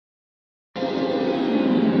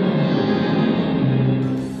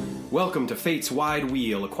Welcome to Fate's Wide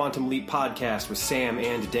Wheel, a Quantum Leap podcast with Sam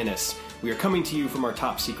and Dennis. We are coming to you from our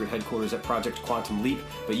top secret headquarters at Project Quantum Leap,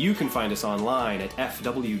 but you can find us online at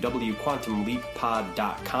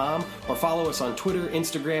fwwquantumleappod.com or follow us on Twitter,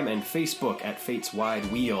 Instagram, and Facebook at Fate's Wide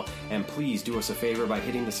Wheel. And please do us a favor by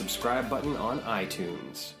hitting the subscribe button on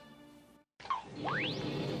iTunes.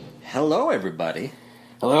 Hello, everybody.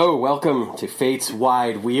 Hello, welcome to Fate's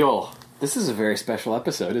Wide Wheel. This is a very special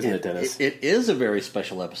episode, isn't it, Dennis? It is a very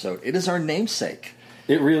special episode. It is our namesake.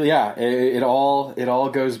 It really, yeah. It all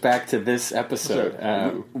goes back to this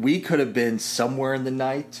episode. We could have been Somewhere in the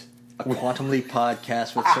Night, a Quantum Leap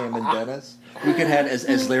podcast with Sam and Dennis. We could have,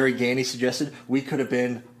 as Larry Ganey suggested, we could have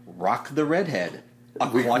been Rock the Redhead, a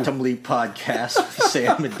Quantum Leap podcast with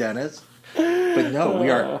Sam and Dennis. But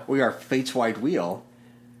no, we are Fate's Wide Wheel,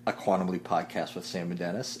 a Quantum Leap podcast with Sam and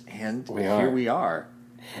Dennis, and here we are.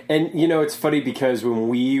 And, you know, it's funny because when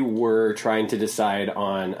we were trying to decide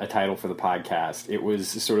on a title for the podcast, it was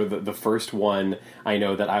sort of the first one I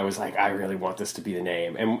know that I was like, I really want this to be the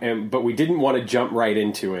name. But we didn't want to jump right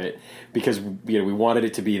into it because, you know, we wanted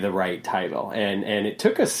it to be the right title. And it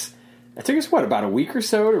took us, what, about a week or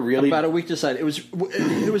so to really... About a week to decide. It was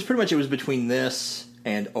pretty much, it was between this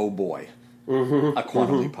and Oh Boy, a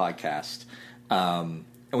Quantum Leap podcast.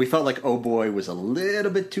 And we felt like Oh Boy was a little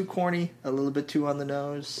bit too corny, a little bit too on the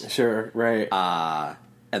nose. Sure, right.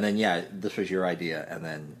 And then, this was your idea. And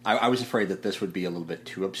then I was afraid that this would be a little bit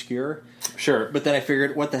too obscure. Sure. But then I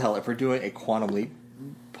figured, what the hell, if we're doing a Quantum Leap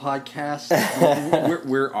podcast,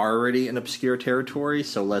 we're already in obscure territory,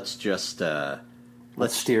 so let's just...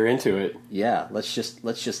 let's steer into it. Yeah, let's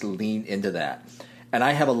just lean into that. And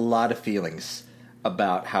I have a lot of feelings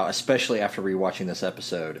about how, especially after rewatching this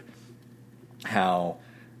episode, how...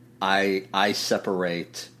 I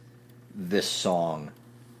separate this song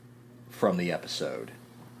from the episode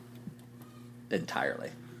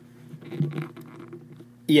entirely.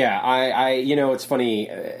 Yeah, I you know, it's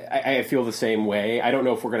funny. I feel the same way. I don't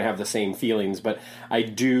know if we're going to have the same feelings, but I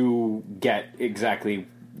do get exactly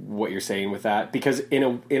what you're saying with that. Because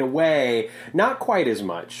in a way, not quite as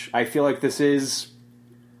much. I feel like this is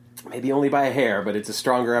maybe only by a hair, but it's a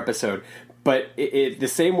stronger episode. But it the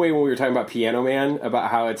same way when we were talking about Piano Man, about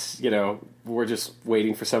how it's, you know, we're just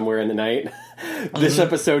waiting for Somewhere in the Night. This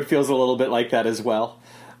episode feels a little bit like that as well.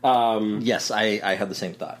 Yes, I had the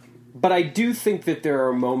same thought. But I do think that there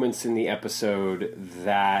are moments in the episode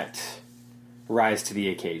that rise to the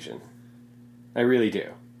occasion. I really do.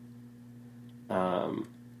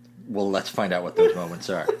 Well, let's find out what those moments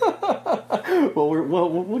are.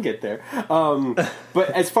 We'll get there. But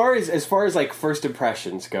as far as like first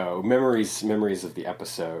impressions go, memories of the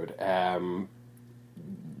episode.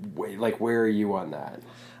 Like, where are you on that?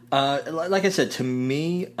 Like I said, to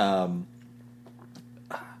me,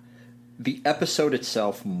 the episode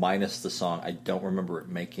itself, minus the song, I don't remember it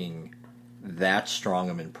making that strong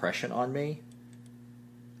of an impression on me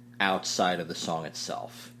outside of the song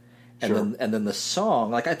itself. And Sure. then the song,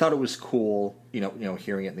 like, I thought it was cool, you know,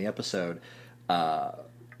 hearing it in the episode. But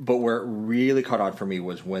where it really caught on for me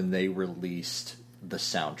was when they released the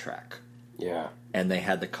soundtrack. Yeah. And they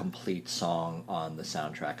had the complete song on the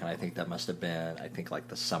soundtrack. And I think that must have been, like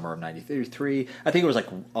the summer of 93. I think it was like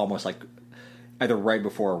almost like either right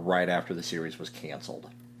before or right after the series was canceled.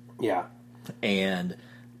 Yeah. And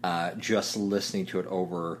just listening to it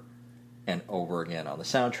over and over again on the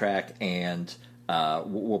soundtrack, and...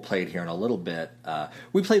 we'll play it here in a little bit.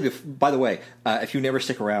 We played, by the way, if you never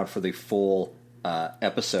stick around for the full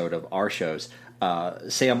episode of our shows,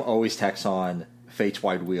 Sam always tacks on Fate's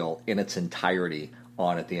Wide Wheel in its entirety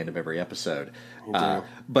on at the end of every episode.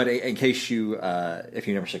 But in case if you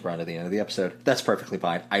never stick around to the end of the episode, that's perfectly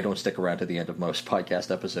fine. I don't stick around to the end of most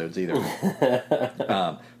podcast episodes either.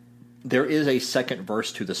 There is a second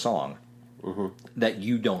verse to the song that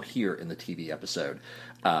you don't hear in the TV episode.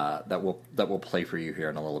 That will play for you here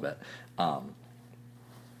in a little bit.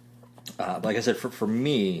 Like I said, for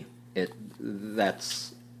me,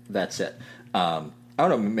 that's it. I don't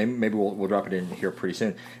know. Maybe we'll drop it in here pretty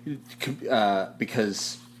soon,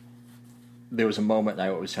 because there was a moment, and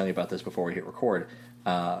I was telling you about this before we hit record.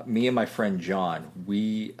 Me and my friend John,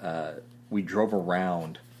 we drove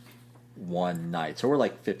around one night, so we're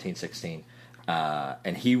like 15, 16,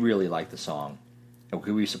 and he really liked the song.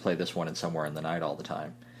 We used to play this one in Somewhere in the Night all the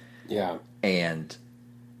time. Yeah. And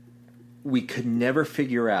we could never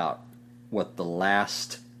figure out what the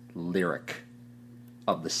last lyric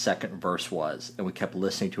of the second verse was. And we kept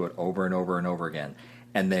listening to it over and over and over again.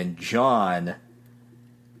 And then John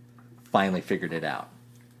finally figured it out.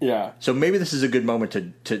 Yeah. So maybe this is a good moment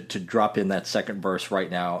to drop in that second verse right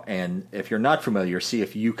now. And if you're not familiar, see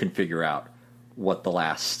if you can figure out what the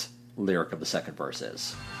last lyric of the second verse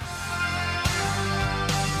is.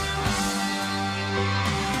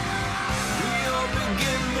 We all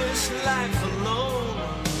begin this life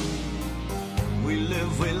alone. We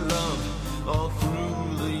live, we love all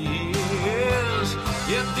through the years.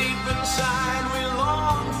 Yet deep inside we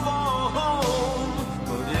long for home.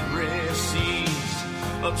 But it recedes,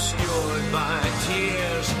 obscured by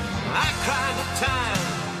tears. I cry the time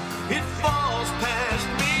it falls past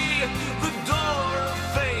me. The door of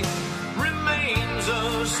faith remains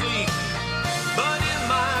asleep. But in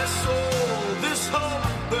my soul this hope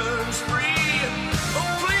burns free.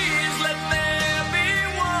 Oh, please let there be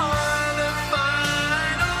one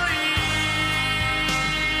finally.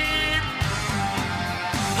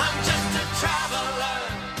 I'm just a traveler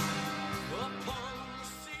upon the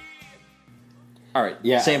sea. All right,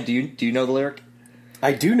 Yeah. Sam, do you know the lyric?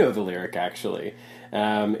 I do know the lyric, actually.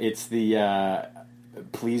 It's the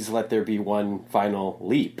 "Please let there be one final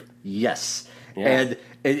leap." Yes. Yeah. And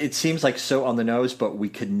it seems like so on the nose, but we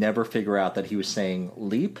could never figure out that he was saying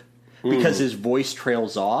leap because his voice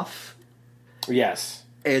trails off. Yes.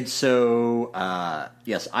 And so,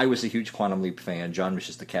 yes, I was a huge Quantum Leap fan. John was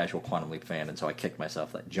just a casual Quantum Leap fan, and so I kicked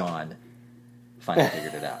myself that John finally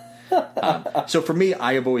figured it out. So for me,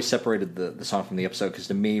 I have always separated the song from the episode because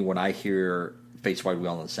to me, when I hear Fates Wide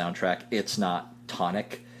Wheel on the soundtrack, it's not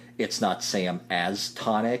Tonic. It's not Sam as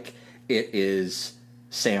Tonic. It is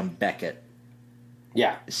Sam Beckett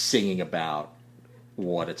Yeah. singing about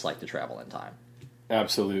what it's like to travel in time.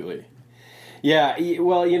 Absolutely. Yeah,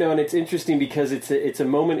 well, and it's interesting because it's a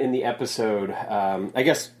moment in the episode. I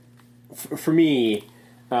guess for me,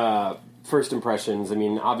 first impressions. I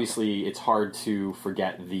mean, obviously, it's hard to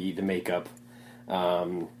forget the makeup,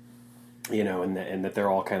 and that they're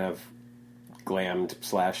all kind of glammed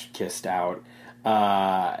 / kissed out.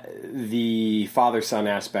 The father-son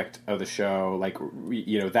aspect of the show,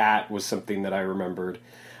 that was something that I remembered.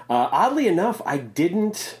 Oddly enough, I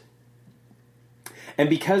didn't. And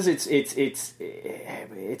because it's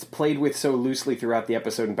played with so loosely throughout the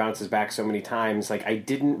episode and bounces back so many times, I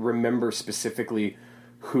didn't remember specifically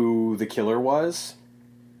who the killer was,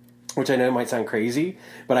 which I know might sound crazy,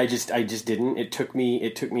 but I just didn't. It took me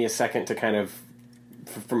a second to kind of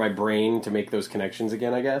for my brain to make those connections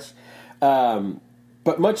again, I guess.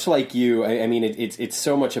 But much like you, I mean, it's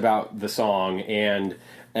so much about the song, and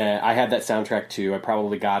I had that soundtrack too. I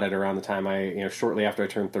probably got it around the time shortly after I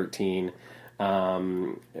turned 13.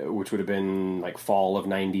 Which would have been fall of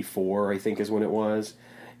 '94, I think, is when it was.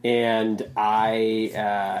 And I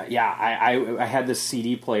had this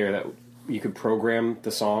CD player that you could program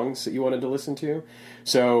the songs that you wanted to listen to.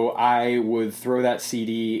 So I would throw that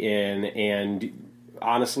CD in and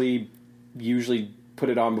honestly usually put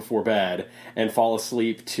it on before bed and fall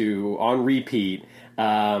asleep to, on repeat,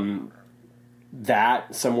 that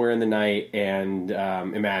Somewhere in the Night and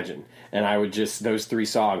Imagine. And I would just, those three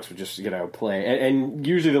songs would just, play. And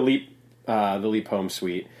usually the Leap Home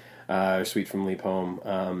Suite, Suite from Leap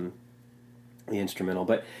Home, the instrumental.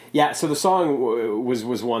 But yeah, so the song was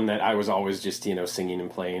one that I was always just, singing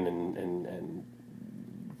and playing and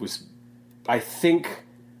was, I think,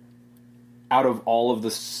 out of all of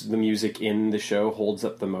the music in the show, holds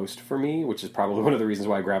up the most for me, which is probably one of the reasons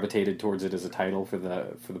why I gravitated towards it as a title for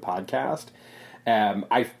the podcast.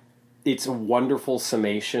 It's a wonderful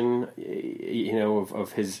summation,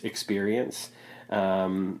 of his experience,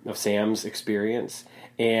 of Sam's experience,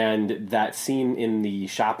 and that scene in the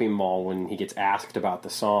shopping mall when he gets asked about the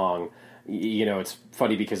song. It's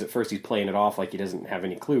funny because at first he's playing it off like he doesn't have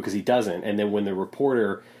any clue, because he doesn't, and then when the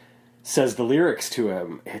reporter says the lyrics to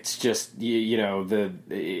him, it's just it's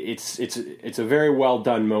a very well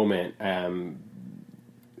done moment,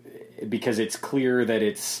 because it's clear that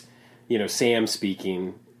it's Sam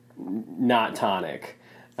speaking, not Tonic,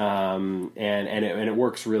 and it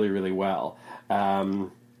works really, really well.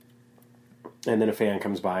 And then a fan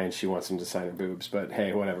comes by and she wants him to sign her boobs, but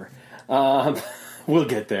hey, whatever. We'll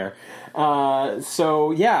get there.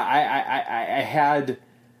 So yeah, I had,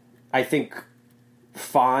 I think,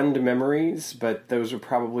 fond memories, but those were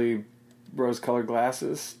probably rose-colored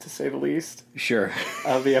glasses, to say the least. Sure.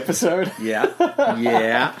 Of the episode. Yeah.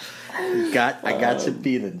 I got some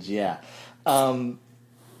feelings. Yeah.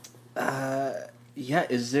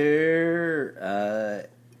 Is there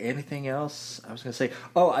anything else I was going to say?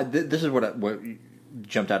 Oh, this is what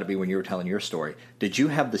jumped out at me when you were telling your story. Did you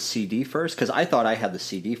have the CD first? Because I thought I had the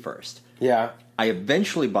CD first. Yeah. I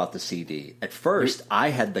eventually bought the CD. At first, I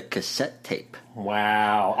had the cassette tape.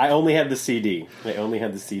 Wow. I only had the CD.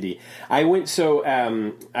 I went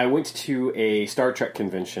to a Star Trek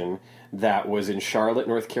convention that was in Charlotte,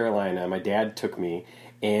 North Carolina. My dad took me,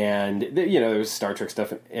 and there was Star Trek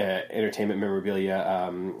stuff, entertainment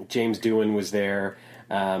memorabilia. James Doohan was there,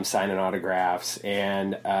 signing autographs,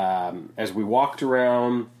 and as we walked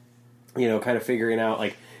around, kind of figuring out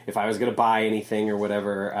like if I was going to buy anything or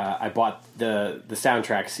whatever, I bought the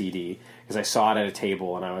soundtrack CD because I saw it at a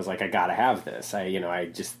table and I was like, I gotta have this.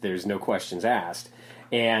 There's no questions asked,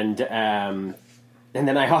 and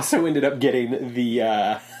then I also ended up getting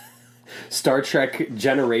the Star Trek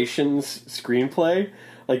Generations screenplay,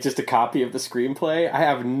 like just a copy of the screenplay. I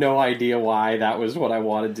have no idea why that was what I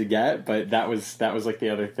wanted to get, but that was like the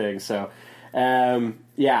other thing. So. That's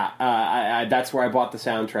where I bought the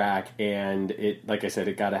soundtrack, and it, like I said,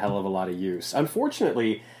 it got a hell of a lot of use.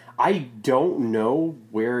 Unfortunately, I don't know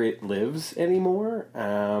where it lives anymore.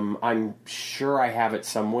 I'm sure I have it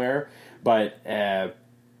somewhere, but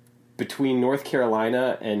between North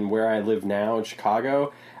Carolina and where I live now in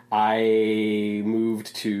Chicago, I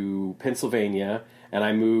moved to Pennsylvania, and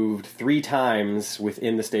I moved 3 times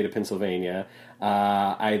within the state of Pennsylvania.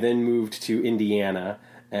 I then moved to Indiana.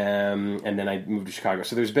 And then I moved to Chicago.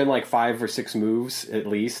 So there's been like 5 or 6 moves at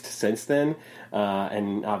least since then.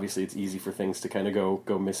 And obviously it's easy for things to kind of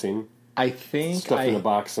go missing. I think stuff in a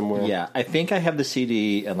box somewhere. Yeah, I think I have the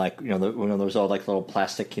CD and like one of those old like little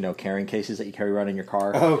plastic carrying cases that you carry around in your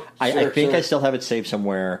car. Oh, I think I still have it saved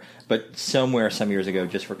somewhere, but somewhere some years ago,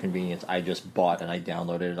 just for convenience, I just bought and I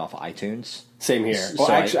downloaded it off of iTunes. Same here. So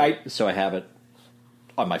I have it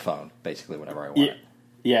on my phone basically whenever I want. Yeah.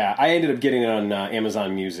 Yeah, I ended up getting it on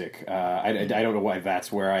Amazon Music. I don't know why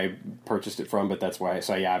that's where I purchased it from, but that's why.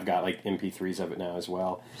 So yeah, I've got like MP3s of it now as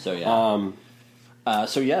well. So yeah,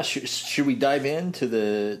 should we dive into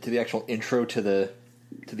the actual intro to the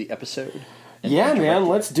episode? Yeah, man,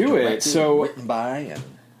 let's do it. So written by and.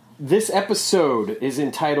 This episode is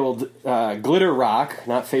entitled Glitter Rock,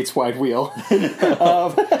 not Fate's Wide Wheel.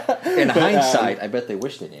 In hindsight, I bet they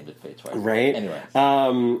wish they named it Fate's Wide Wheel. Right? Anyway.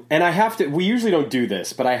 And I have to, we usually don't do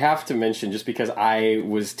this, but I have to mention, just because I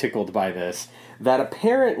was tickled by this, that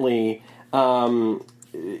apparently,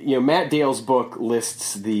 Matt Dale's book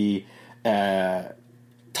lists the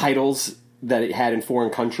titles that it had in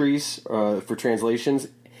foreign countries for translations.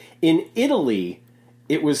 In Italy,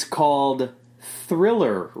 it was called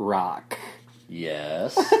Thriller Rock.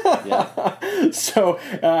 Yes. Yeah. So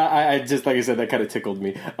I just, like I said, that kind of tickled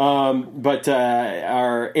me. But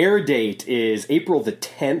our air date is April the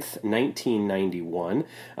 10th, 1991.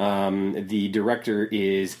 The director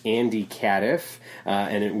is Andy Cadiff,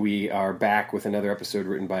 and we are back with another episode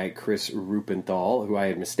written by Chris Rupenthal, who I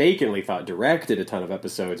had mistakenly thought directed a ton of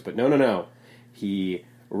episodes, but no. He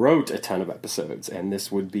wrote a ton of episodes, and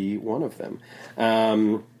this would be one of them.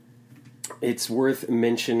 It's worth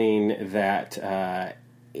mentioning that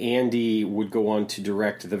Andy would go on to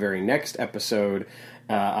direct the very next episode,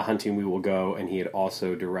 A Hunting We Will Go, and he had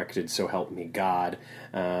also directed So Help Me God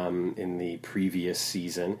in the previous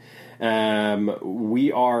season.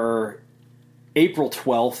 We are April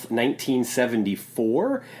 12th,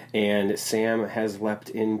 1974, and Sam has leapt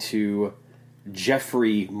into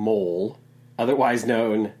Jeffrey Mole, otherwise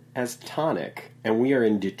known as Tonic. And we are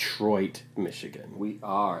in Detroit, Michigan. We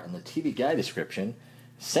are. In the TV guide description,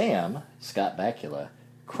 Sam, Scott Bakula,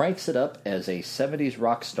 cranks it up as a 70s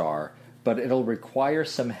rock star, but it'll require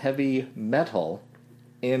some heavy metal,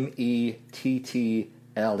 METTLE,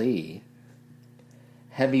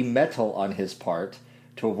 heavy metal on his part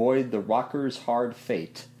to avoid the rocker's hard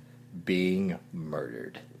fate, being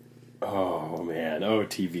murdered. Oh, man. Oh,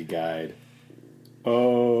 TV guide.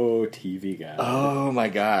 Oh, TV guide. Oh, my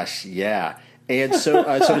gosh. Yeah. And so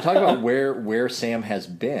to talk about where Sam has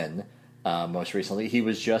been most recently, he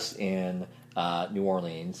was just in New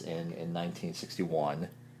Orleans in 1961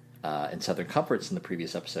 in Southern Comforts in the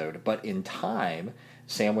previous episode. But in time,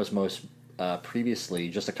 Sam was most previously,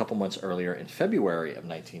 just a couple months earlier, in February of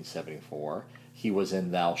 1974, he was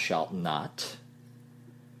in Thou Shalt Not,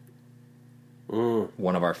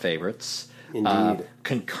 one of our favorites. Indeed.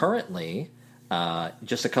 Concurrently...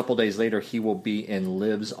 just a couple days later, he will be in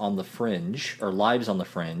Lives on the Fringe,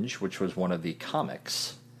 which was one of the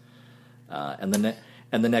comics. And the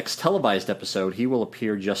next televised episode, he will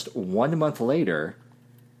appear just 1 month later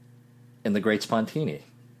in The Great Spontini.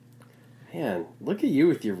 Man, look at you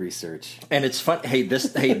with your research. And it's fun.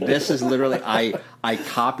 This is literally I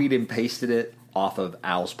copied and pasted it off of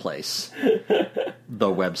Owl's Place, the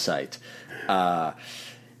website,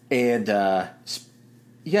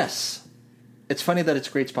 yes. It's funny that it's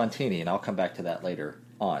Great Spontini, and I'll come back to that later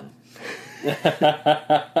on.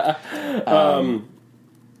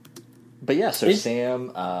 But yeah, so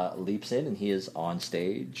Sam leaps in, and he is on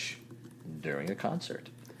stage during a concert.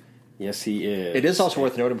 Yes, he is. It is also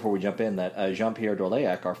worth noting before we jump in that Jean-Pierre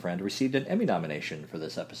Dorléac, our friend, received an Emmy nomination for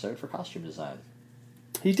this episode for costume design.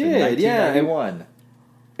 He did, yeah. 1991.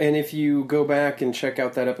 And if you go back and check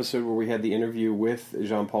out that episode where we had the interview with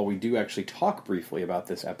Jean-Paul, we do actually talk briefly about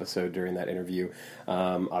this episode during that interview,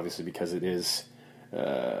 obviously because it is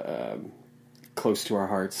close to our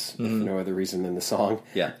hearts, if for no other reason than the song.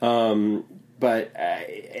 Yeah. But,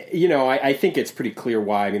 I think it's pretty clear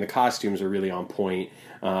why. I mean, the costumes are really on point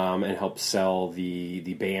and help sell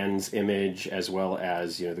the band's image as well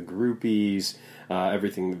as, the groupies,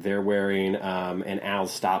 everything that they're wearing, and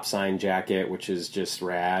Al's stop sign jacket, which is just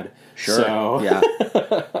rad. Sure. So,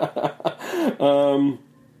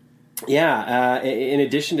 yeah. In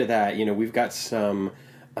addition to that, we've got some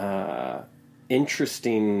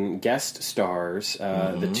interesting guest stars.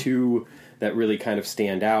 The two that really kind of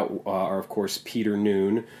stand out are, of course, Peter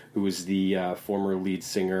Noon, who was the former lead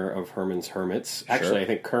singer of Herman's Hermits. Actually, Sure. I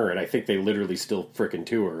think current. I think they literally still frickin'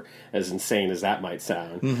 tour, as insane as that might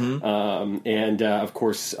sound. And, of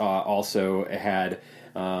course, also had,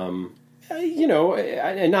 a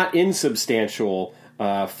not insubstantial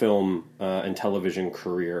film and television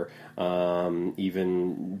career,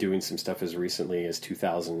 even doing some stuff as recently as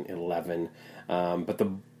 2011. But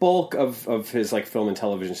the bulk of his film and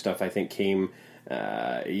television stuff, I think, came,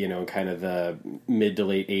 in kind of the mid to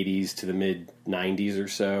late 80s to the mid 90s or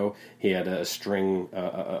so. He had a string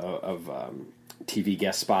of TV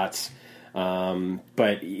guest spots.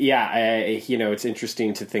 But yeah, it's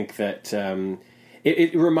interesting to think that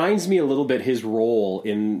it reminds me a little bit his role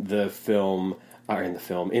in the film.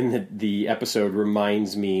 In the episode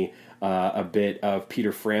reminds me a bit of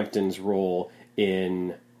Peter Frampton's role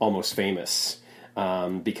in Almost Famous,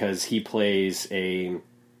 because he plays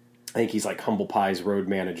I think he's like Humble Pie's road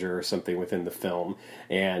manager or something within the film,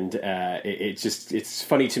 and it's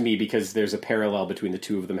funny to me because there's a parallel between the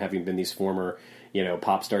two of them having been these former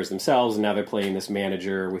pop stars themselves, and now they're playing this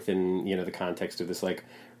manager within the context of this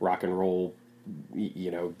rock and roll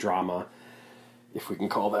drama, if we can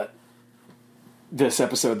call that this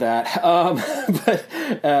episode that.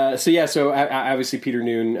 So obviously Peter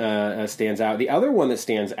Noon stands out. The other one that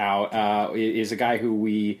stands out is a guy who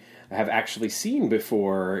we have actually seen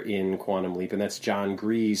before in Quantum Leap, and that's John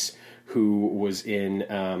Grease, who was in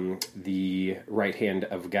The Right Hand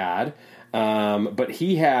of God. But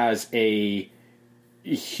he has a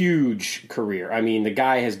huge career. I mean, the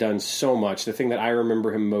guy has done so much. The thing that I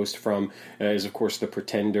remember him most from is, of course, The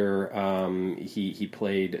Pretender. He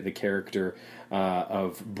played the character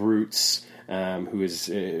of Brutes, who is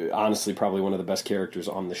honestly probably one of the best characters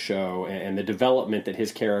on the show. And the development that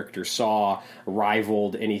his character saw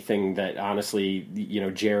rivaled anything that, honestly,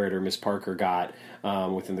 Jared or Miss Parker got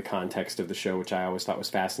within the context of the show, which I always thought was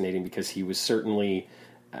fascinating because he was certainly,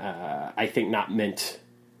 I think, not meant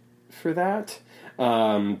for that.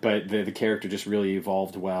 But the character just really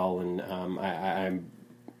evolved well, and I'm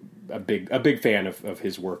a big fan of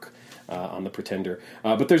his work on The Pretender.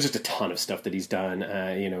 But there's just a ton of stuff that he's done.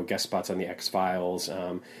 Guest spots on the X-Files.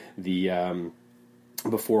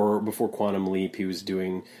 Before Quantum Leap, he was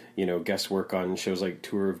doing guest work on shows like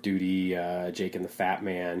Tour of Duty, Jake and the Fat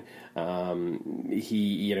Man.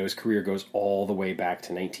 His career goes all the way back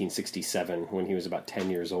to 1967 when he was about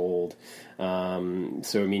 10 years old. So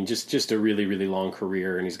I mean, just a really, really long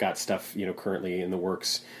career, and he's got stuff currently in the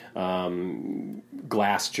works.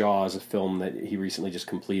 Glass Jaws, a film that he recently just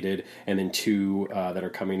completed, and then two that are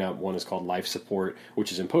coming up. One is called Life Support,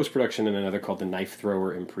 which is in post-production, and another called The Knife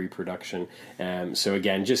Thrower in pre-production. So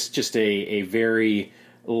again, just a very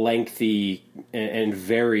lengthy and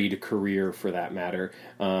varied career for that matter.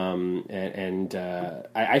 I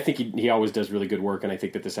think he always does really good work, and I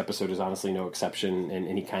think that this episode is honestly no exception,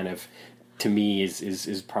 and he kind of, to me,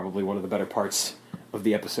 is probably one of the better parts of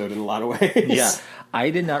the episode in a lot of ways. Yeah.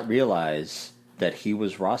 I did not realize that he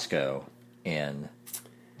was Roscoe in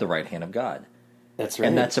The Right Hand of God. That's right.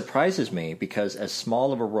 And that surprises me because as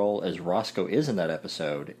small of a role as Roscoe is in that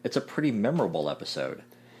episode, it's a pretty memorable episode.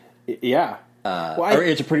 Yeah.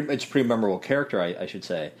 It's a pretty memorable character, I should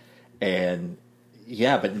say. And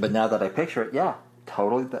yeah, but now that I picture it, yeah,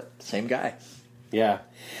 totally the same guy. Yeah.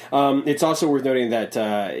 It's also worth noting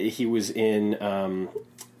that he was in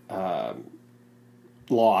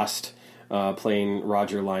Lost, playing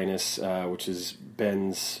Roger Linus, which is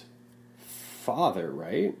Ben's father,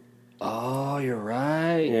 right? Oh, you're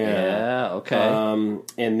right. Yeah. Okay.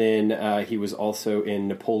 And then he was also in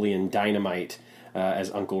Napoleon Dynamite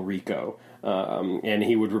as Uncle Rico. And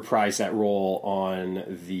he would reprise that role on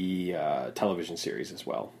the television series as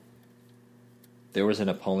well. There was a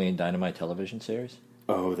Napoleon Dynamite television series?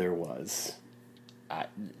 Oh, there was.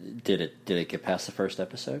 Did it get past the first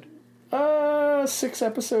episode? 6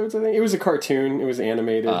 episodes, I think. It was a cartoon. It was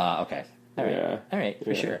animated. Okay. All right. Yeah. All right,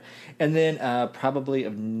 for sure. And then probably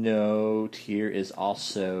of note here is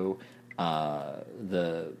also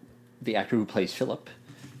the actor who plays Philip.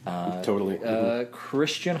 Totally.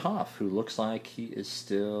 Christian Hoff, who looks like he is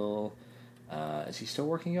still... is he still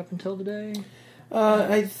working up until today?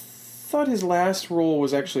 I thought his last role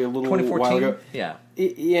was actually a little 2014? while ago. Yeah.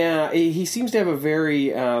 Yeah, he seems to have a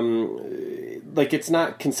very... like, it's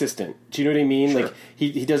not consistent. Do you know what I mean? Sure. Like,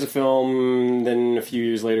 he does a film, then a few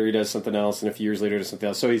years later he does something else, and a few years later he does something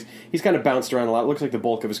else. So he's kind of bounced around a lot. It looks like the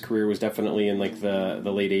bulk of his career was definitely in, like, the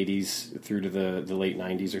late 80s through to the late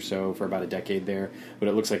 90s or so, for about a decade there. But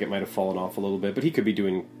it looks like it might have fallen off a little bit. But he could be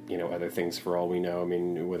doing, other things for all we know. I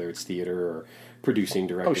mean, whether it's theater or producing,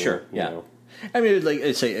 directing. Oh, sure. You Yeah. know. I mean, like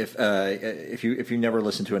I say, if you never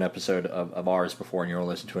listened to an episode of ours before and you're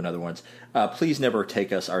listening to another one's, please never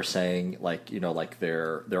take us our saying like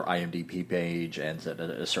their IMDb page ends at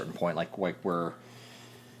a certain point, like we're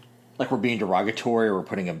being derogatory or we're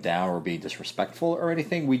putting them down or being disrespectful or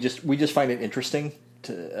anything. We just find it interesting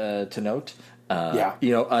to note.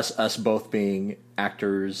 Yeah. Us both being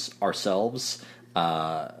actors ourselves.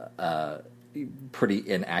 Pretty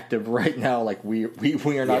inactive right now. Like we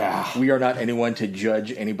are not we are not anyone to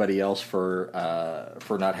judge anybody else for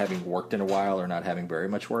not having worked in a while or not having very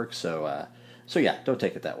much work. So yeah, don't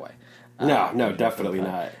take it that way. No, definitely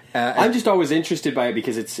not. I'm just always interested by it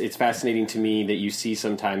because it's fascinating to me that you see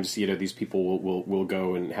sometimes these people will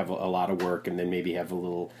go and have a lot of work and then maybe have a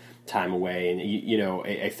little time away, and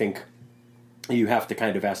I think you have to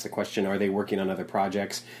kind of ask the question: are they working on other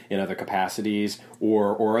projects in other capacities,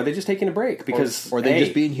 or are they just taking a break? Because or are they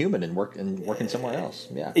just being human and working somewhere else?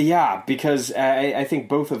 Yeah, yeah. Because I think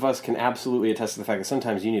both of us can absolutely attest to the fact that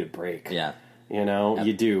sometimes you need a break. Yeah.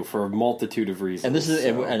 You do, for a multitude of reasons. And this is,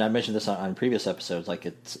 and I mentioned this on previous episodes. Like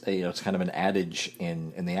it's kind of an adage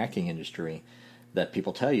in the acting industry that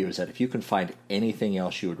people tell you is that if you can find anything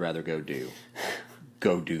else you would rather go do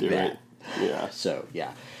that. It. Yeah. So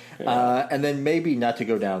yeah. And then maybe not to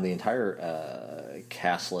go down the entire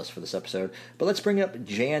cast list for this episode, but let's bring up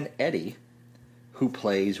Jan Eddy, who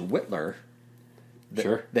plays Whitler,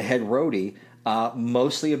 the head roadie,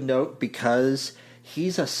 mostly of note because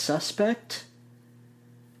he's a suspect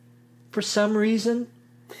for some reason.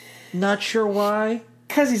 Not sure why.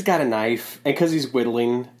 Because he's got a knife, and because he's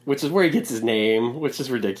whittling, which is where he gets his name, which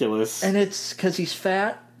is ridiculous. And it's because he's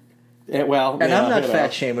fat. I'm not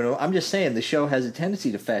fat shaming him. I'm just saying the show has a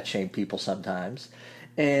tendency to fat shame people sometimes,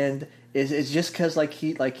 and it's just because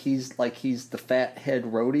he's the fat head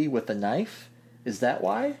roadie with a knife. Is that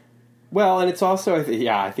why? Well, and it's also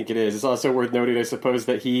I think it is. It's also worth noting, I suppose,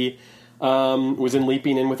 that he was in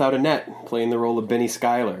Leaping In Without a Net, playing the role of Benny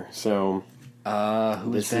Schuyler. So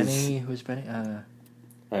who's Benny? Who's Benny?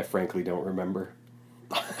 I frankly don't remember.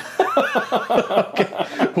 Okay.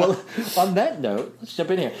 Well, on that note, let's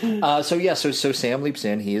jump in here. So Sam leaps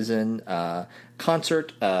in. He is in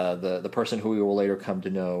concert. The person who we will later come to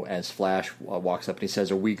know as Flash walks up and he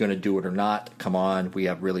says, "Are we going to do it or not? Come on." We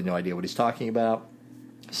have really no idea what he's talking about.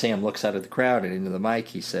 Sam looks out at the crowd and into the mic.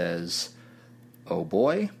 He says, "Oh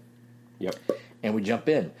boy." Yep. And we jump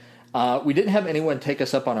in. We didn't have anyone take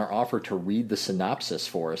us up on our offer to read the synopsis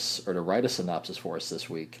for us or to write a synopsis for us this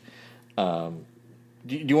week.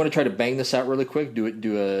 Do you want to try to bang this out really quick? Do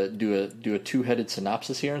a two-headed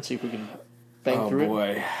synopsis here and see if we can bang through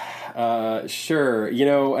it? Oh boy, sure.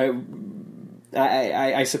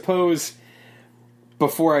 I suppose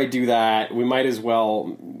before I do that, we might as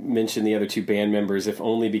well mention the other two band members, if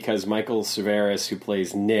only because Michael Cerveris, who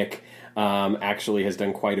plays Nick, actually has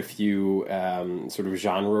done quite a few sort of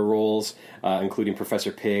genre roles, including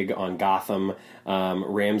Professor Pig on Gotham,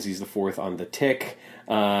 Ramses IV on The Tick,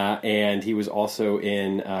 and he was also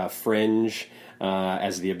in Fringe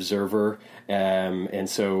as the Observer, and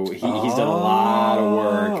so he's done a lot of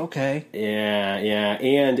work. Okay. Yeah,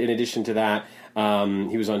 and in addition to that,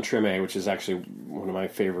 he was on Treme, which is actually one of my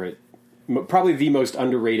favorite, probably the most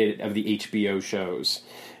underrated of the HBO shows.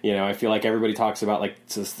 I feel like everybody talks about like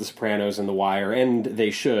The Sopranos and The Wire, and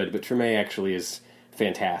they should, but Treme actually is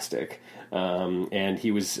fantastic. And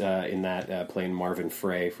he was in that playing Marvin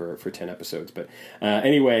Frey for 10 episodes. But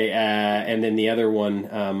anyway, and then the other one,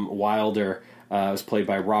 Wilder, was played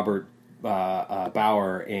by Robert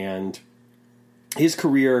Bauer, and his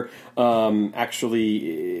career actually,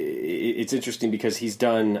 it's interesting because he's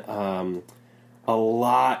done a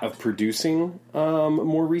lot of producing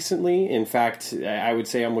more recently. In fact, I would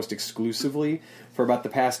say almost exclusively for about the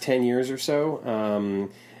past 10 years or so.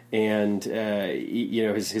 And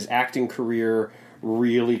his acting career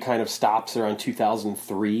really kind of stops around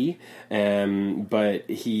 2003. But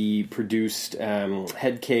he produced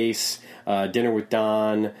Headcase, Dinner with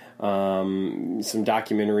Don, some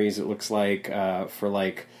documentaries, it looks like, for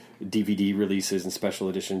like DVD releases and special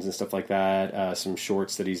editions and stuff like that, some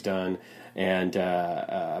shorts that he's done. And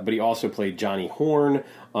but he also played Johnny Horn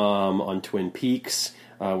on Twin Peaks,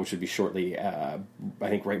 which would be shortly, I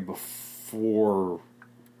think right before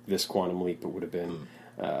this Quantum Leap, it would have been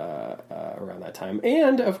around that time.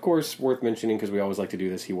 And, of course, worth mentioning, because we always like to do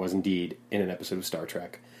this, he was indeed in an episode of Star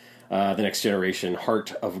Trek, The Next Generation,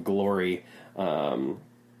 Heart of Glory,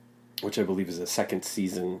 which I believe is a second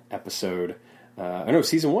season episode. No,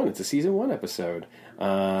 season 1. It's a season 1 episode.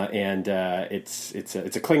 And it's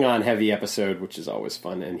a Klingon heavy episode, which is always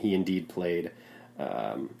fun. And he indeed played,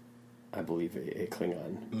 I believe, a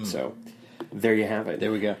Klingon. So there you have it.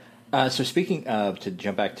 There we go. So speaking of, to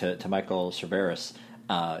jump back to Michael Cerveris,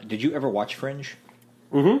 did you ever watch Fringe?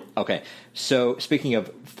 Mm-hmm. Okay. So speaking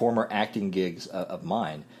of former acting gigs of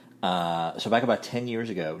mine, so back about 10 years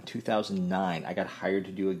ago, 2009, I got hired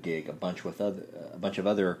to do a gig, a bunch of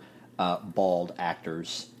other bald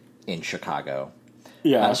actors in Chicago.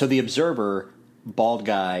 Yeah. So The Observer, bald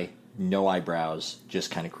guy, no eyebrows, just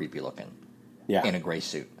kind of creepy looking. Yeah. In a gray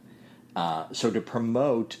suit. So to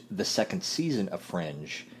promote the second season of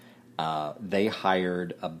Fringe, they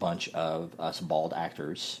hired a bunch of us bald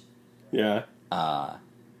actors. Yeah.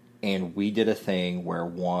 And we did a thing where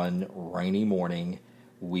one rainy morning,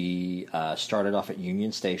 we started off at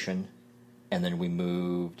Union Station, and then we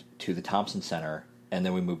moved to the Thompson Center, and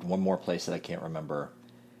then we moved one more place that I can't remember.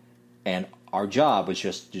 And our job was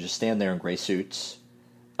just to stand there in gray suits.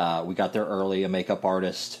 We got there early. A makeup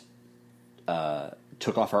artist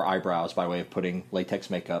took off our eyebrows by way of putting latex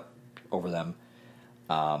makeup over them.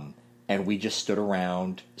 And we just stood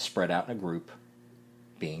around, spread out in a group,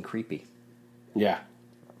 being creepy. Yeah.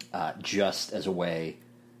 Just as a way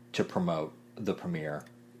to promote the premiere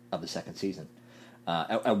of the second season.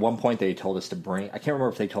 At one point, they told us to bring... I can't remember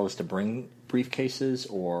if they told us to bring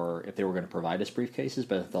briefcases or if they were going to provide us briefcases,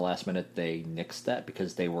 but at the last minute, they nixed that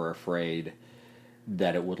because they were afraid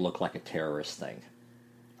that it would look like a terrorist thing.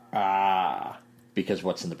 Because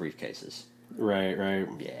what's in the briefcases? Right.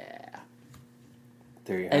 Yeah.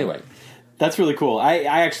 There you have Anyway. it. That's really cool. I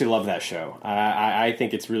actually love that show. I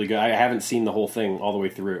think it's really good. I haven't seen the whole thing all the way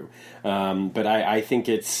through. But I think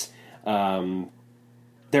it's... there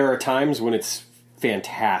are times when it's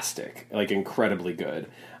fantastic, like incredibly good.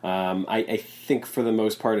 I think for the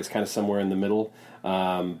most part it's kind of somewhere in the middle.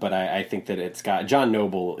 But I think that it's got... John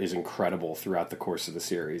Noble is incredible throughout the course of the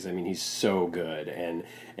series. I mean, he's so good. And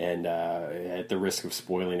at the risk of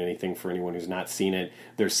spoiling anything for anyone who's not seen it,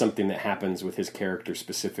 there's something that happens with his character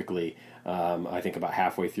specifically, I think about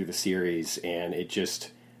halfway through the series, and it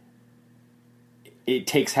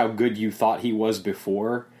takes how good you thought he was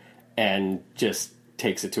before and just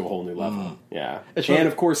takes it to a whole new level. Yeah. And,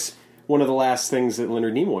 of course... one of the last things that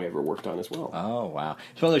Leonard Nimoy ever worked on as well. Oh, wow.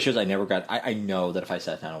 It's one of those shows I never got... I know that if I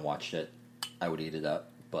sat down and watched it, I would eat it up,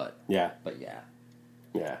 but... Yeah. But yeah.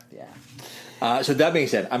 So that being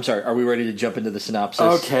said, I'm sorry, are we ready to jump into the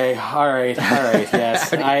synopsis? Okay, all right,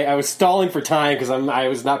 yes. I was stalling for time because I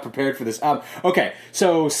was not prepared for this. Okay,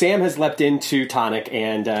 so Sam has leapt into Tonic,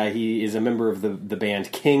 and he is a member of the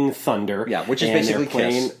band King Thunder. Yeah, which is basically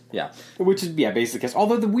Kiss. Yeah. Which is, basically Kiss.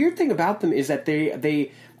 Although the weird thing about them is that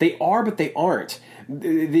they are, but they aren't.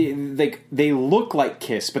 They look like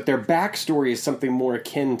Kiss, but their backstory is something more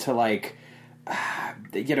akin to like...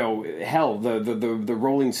 hell, the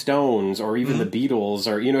Rolling Stones or even the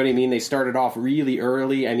Beatles, or you know what I mean? They started off really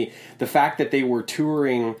early. I mean, the fact that they were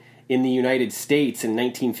touring in the United States in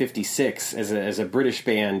 1956 as a British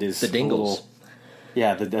band is the Dingles.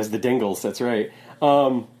 As the Dingles, that's right.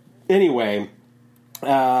 Anyway,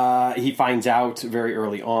 he finds out very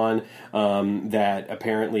early on that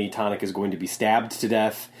apparently Tonic is going to be stabbed to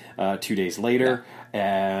death 2 days later,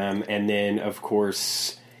 and then of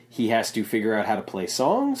course. He has to figure out how to play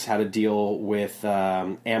songs, how to deal with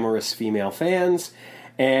amorous female fans,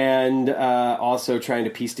 and also trying to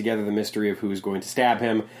piece together the mystery of who is going to stab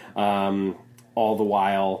him, all the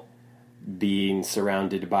while being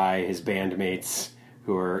surrounded by his bandmates,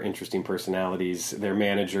 who are interesting personalities, their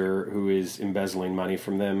manager, who is embezzling money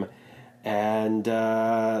from them, and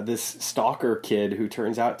this stalker kid who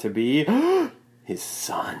turns out to be... his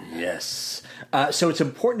son. Yes. So it's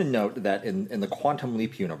important to note that in the Quantum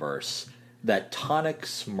Leap universe, that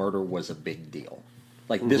Tonic's murder was a big deal.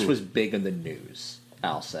 Like, this was big in the news,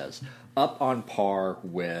 Al says. Up on par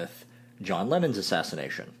with John Lennon's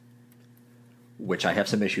assassination. which I have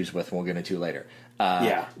some issues with, and we'll get into later.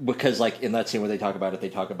 Yeah. Because, like, in that scene where they talk about it, they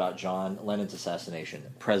talk about John Lennon's assassination,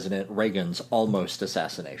 President Reagan's almost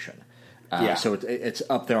assassination. Yeah. So it's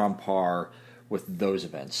up there on par with those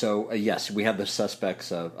events. So, yes, we have the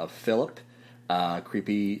suspects of Philip,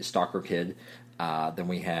 creepy stalker kid. Then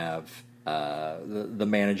we have the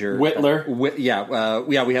manager. Whitler.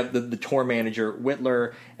 We have the tour manager,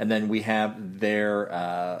 Whitler, and then we have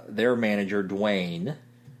their manager, Dwayne.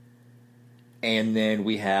 And then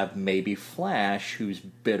we have maybe Flash, who's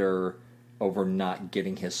bitter over not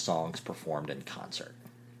getting his songs performed in concert.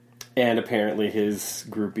 And apparently his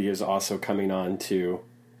groupie is also coming on to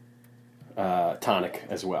Tonic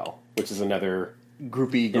as well, which is another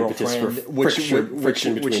groupie impetus girlfriend, for friction which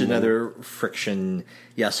between them. another friction.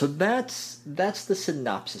 Yeah, so that's the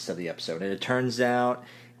synopsis of the episode. And it turns out,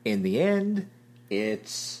 in the end,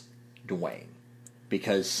 it's Dwayne.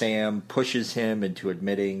 Because Sam pushes him into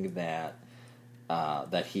admitting that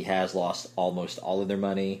he has lost almost all of their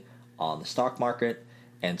money on the stock market.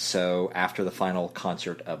 And so after the final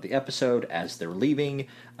concert of the episode, as they're leaving,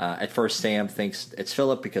 at first Sam thinks it's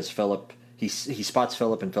Philip because he spots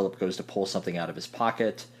Philip, and Philip goes to pull something out of his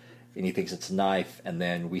pocket, and he thinks it's a knife, and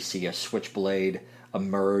then we see a switchblade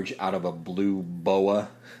emerge out of a blue boa,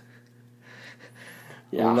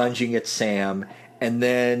 lunging at Sam, and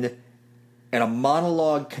then in a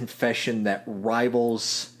monologue confession that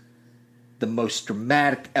rivals the most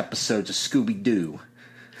dramatic episodes of Scooby-Doo,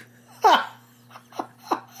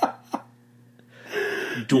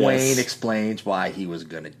 Dwayne explains why he was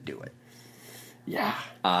going to do it. Yeah.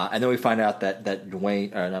 And then we find out that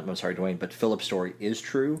Dwayne, but Philip's story is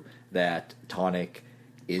true, that Tonic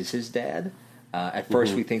is his dad. At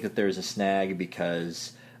first we think that there's a snag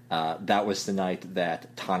because that was the night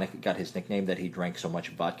that Tonic got his nickname, that he drank so much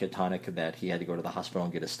vodka tonic that he had to go to the hospital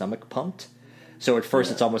and get his stomach pumped. So at first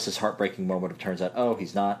it's almost this heartbreaking moment. It turns out, oh,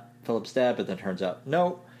 he's not Philip's dad, but then it turns out,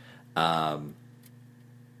 no.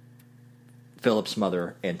 Philip's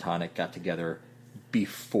mother and Tonic got together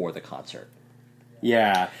before the concert.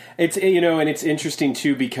 Yeah, it's and it's interesting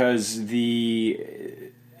too because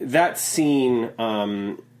that scene.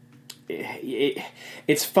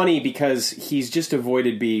 It's funny because he's just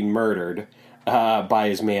avoided being murdered by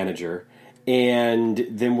his manager, and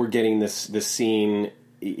then we're getting this scene.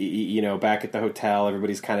 Back at the hotel,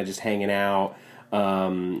 everybody's kind of just hanging out.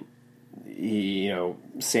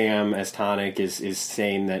 Sam as Tonic is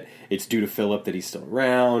saying that it's due to Philip that he's still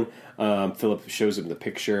around. Philip shows him the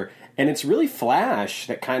picture, and it's really Flash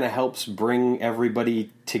that kind of helps bring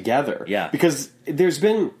everybody together. Yeah, because there's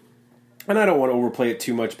been, and I don't want to overplay it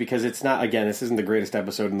too much because it's not, again, this isn't the greatest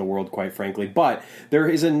episode in the world, quite frankly, but there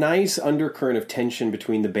is a nice undercurrent of tension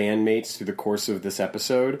between the bandmates through the course of this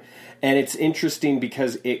episode, and it's interesting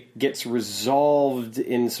because it gets resolved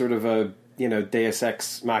in sort of a Deus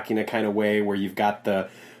Ex Machina kind of way, where you've got the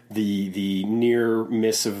near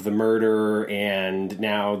miss of the murder, and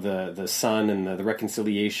now the son and the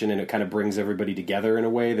reconciliation, and it kind of brings everybody together in a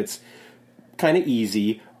way that's kind of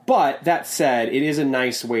easy. But that said, it is a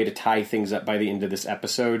nice way to tie things up by the end of this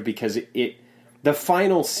episode, because the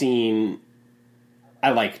final scene, I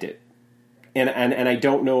liked it. And I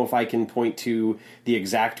don't know if I can point to the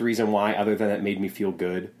exact reason why, other than it made me feel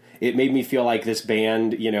good. It made me feel like this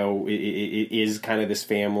band, it is kind of this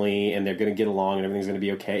family, and they're going to get along, and everything's going to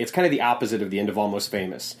be okay. It's kind of the opposite of the end of Almost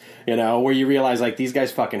Famous, where you realize, like, these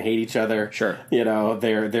guys fucking hate each other. Sure.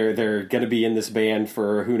 They're going to be in this band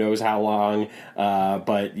for who knows how long,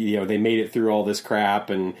 but they made it through all this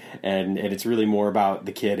crap, and it's really more about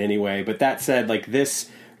the kid anyway. But that said, like, this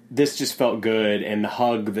just felt good, and the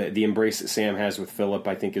hug, the embrace that Sam has with Philip,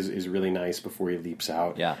 I think is really nice before he leaps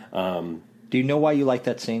out. Yeah. Do you know why you like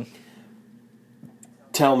that scene?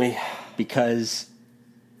 Tell me. Because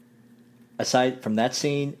aside from that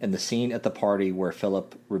scene and the scene at the party where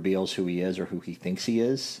Philip reveals who he is or who he thinks he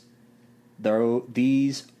is,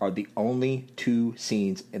 these are the only two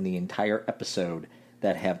scenes in the entire episode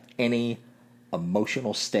that have any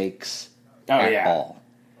emotional stakes at all.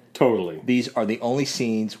 Totally. These are the only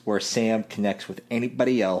scenes where Sam connects with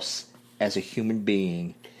anybody else as a human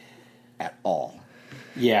being at all.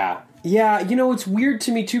 Yeah. Yeah, it's weird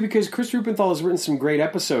to me, too, because Chris Rubenthal has written some great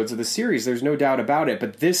episodes of the series. There's no doubt about it.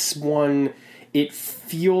 But this one, it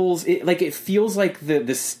feels like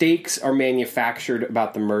the stakes are manufactured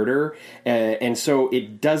about the murder. And so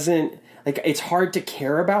it doesn't... it's hard to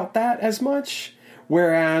care about that as much.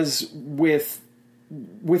 Whereas with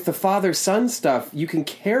the father-son stuff, you can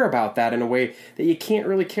care about that in a way that you can't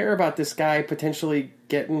really care about this guy potentially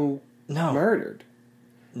getting murdered.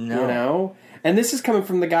 No. And this is coming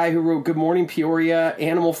from the guy who wrote Good Morning Peoria,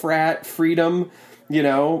 Animal Frat, Freedom,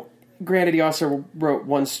 granted, he also wrote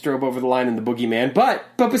One Strobe Over the Line in The Boogeyman, but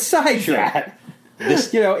besides that,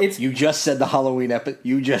 it's... You just said the Halloween episode.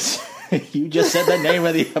 You just said the name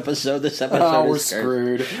of the episode. This episode we're is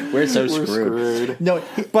screwed. We're so screwed. No,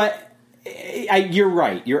 but you're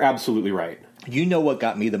right. You're absolutely right. You know what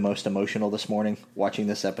got me the most emotional this morning watching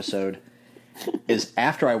this episode is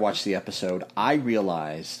after I watched the episode, I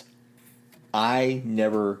realized I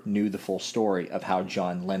never knew the full story of how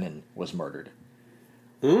John Lennon was murdered.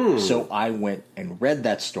 So I went and read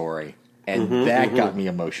that story, and that got me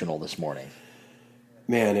emotional this morning.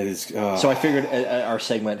 Man, it is. So I figured our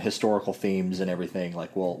segment, historical themes and everything,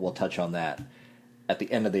 like we'll touch on that at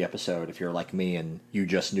the end of the episode. If you're like me and you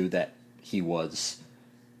just knew that he was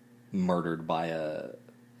murdered by a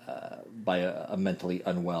mentally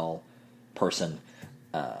unwell person,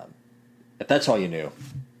 if that's all you knew.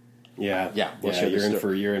 Yeah, we'll share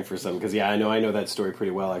you're in for something because I know that story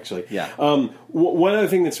pretty well actually. Yeah. One other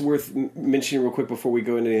thing that's worth mentioning real quick before we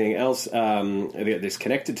go into anything else that's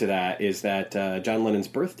connected to that is that John Lennon's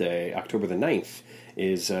birthday, October the 9th,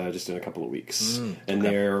 is just in a couple of weeks, and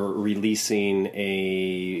they're releasing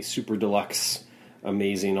a super deluxe,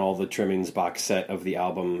 amazing all the trimmings box set of the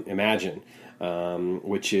album Imagine.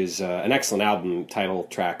 Which is an excellent album, title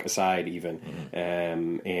track aside, even,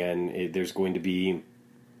 and there's going to be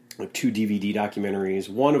 2 DVD documentaries,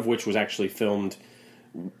 one of which was actually filmed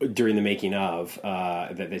during the making of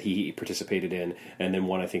that he participated in, and then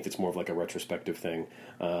one I think that's more of like a retrospective thing,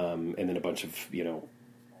 and then a bunch of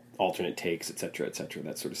alternate takes, etc.,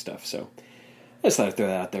 that sort of stuff. So I just thought I'd throw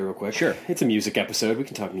that out there real quick. Sure, it's a music episode. We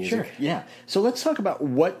can talk music. Sure, yeah. So let's talk about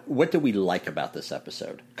what do we like about this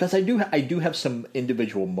episode, because I do have some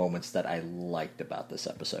individual moments that I liked about this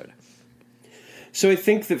episode. So I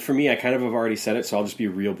think that for me, I kind of have already said it, so I'll just be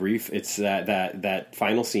real brief. It's that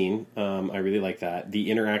final scene. I really like that.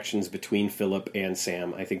 The interactions between Philip and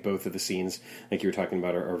Sam, I think both of the scenes, like you were talking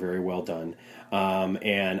about, are very well done.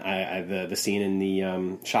 And the scene in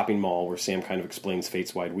the shopping mall where Sam kind of explains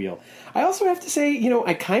Fate's Wide Wheel. I also have to say,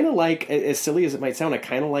 I kind of like, as silly as it might sound, I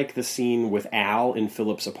kind of like the scene with Al in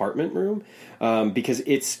Philip's apartment room. Because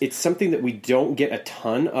it's something that we don't get a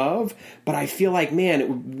ton of, but I feel like,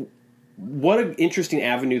 man, what an interesting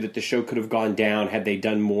avenue that the show could have gone down had they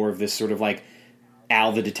done more of this sort of like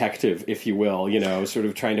Al the detective, if you will, sort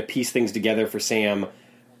of trying to piece things together for Sam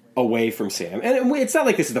away from Sam. And it's not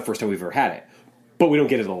like this is the first time we've ever had it, but we don't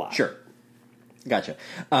get it a lot. Sure. Gotcha.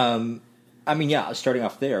 Starting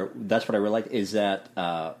off there, that's what I really like is that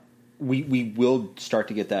we will start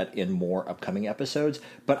to get that in more upcoming episodes,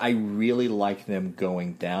 but I really like them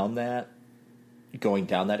going down that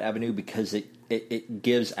avenue because it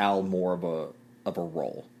gives Al more of a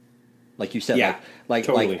role, like you said, like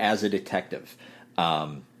as a detective.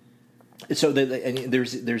 So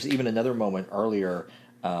there's even another moment earlier.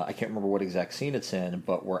 I can't remember what exact scene it's in,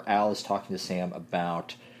 but where Al is talking to Sam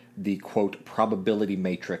about the quote probability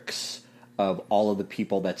matrix of all of the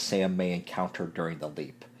people that Sam may encounter during the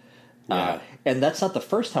leap. And that's not the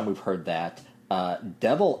first time we've heard that.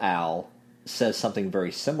 Devil Al says something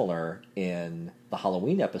very similar in the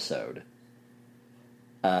Halloween episode.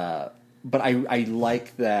 But I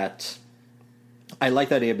like that. I like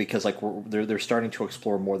that idea because they're starting to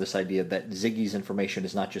explore more this idea that Ziggy's information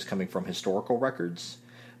is not just coming from historical records,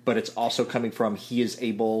 but it's also coming from he is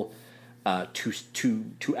able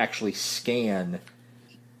to actually scan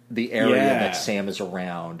the area that Sam is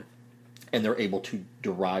around, and they're able to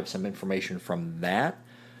derive some information from that.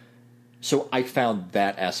 So I found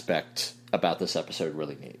that aspect about this episode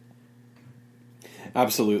really neat.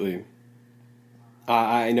 Absolutely.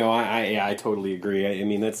 I totally agree. I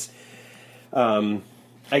mean, that's,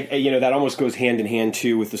 that almost goes hand in hand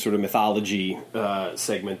too with the sort of mythology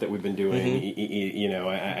segment that we've been doing.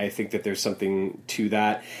 I think that there's something to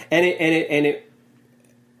that, and it,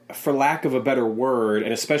 for lack of a better word,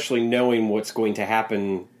 and especially knowing what's going to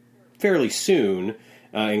happen fairly soon,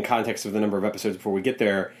 in context of the number of episodes before we get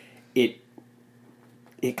there, it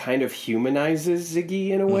kind of humanizes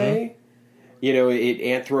Ziggy in a way. It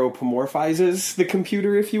anthropomorphizes the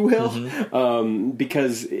computer, if you will,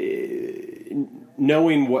 because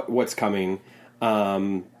knowing what's coming,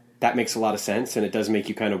 that makes a lot of sense, and it does make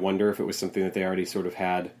you kind of wonder if it was something that they already sort of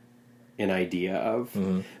had an idea of.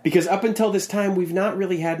 Because up until this time, we've not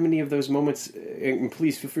really had many of those moments, and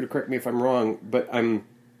please feel free to correct me if I'm wrong, but I'm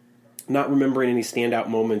not remembering any standout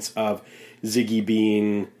moments of Ziggy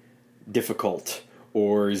being difficult,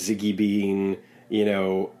 or Ziggy being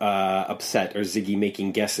upset, or Ziggy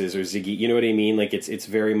making guesses, or Ziggy, you know what I mean? Like it's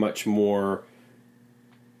very much more,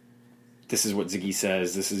 this is what Ziggy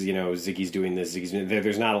says, this is, Ziggy's doing this, Ziggy's doing that.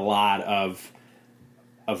 There's not a lot of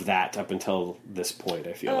of that up until this point.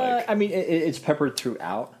 I feel like. I mean, it's peppered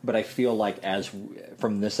throughout, but I feel like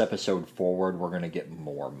from this episode forward, we're going to get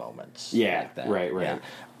more moments. Yeah, like that. right. Yeah.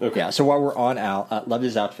 Okay. Yeah. So while we're on Al, loved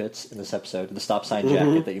his outfits in this episode. The stop sign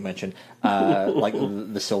jacket that you mentioned, like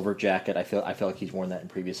the silver jacket. I feel like he's worn that in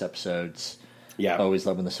previous episodes. Yeah. Always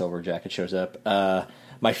love when the silver jacket shows up.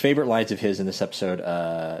 My favorite lines of his in this episode,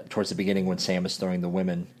 towards the beginning when Sam is throwing the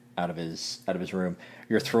women out of his room.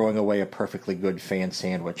 You're throwing away a perfectly good fan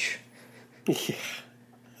sandwich. Yeah.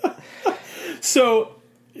 So,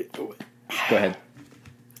 go ahead.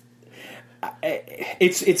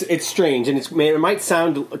 It's strange, and it might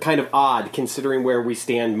sound kind of odd considering where we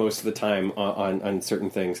stand most of the time on certain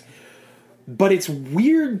things. But it's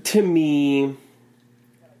weird to me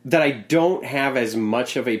that I don't have as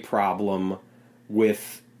much of a problem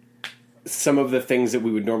with some of the things that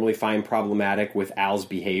we would normally find problematic with Al's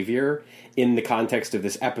behavior in the context of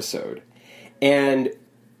this episode. And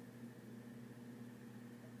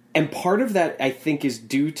part of that, I think, is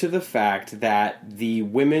due to the fact that the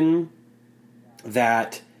women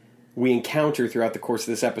that we encounter throughout the course of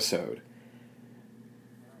this episode,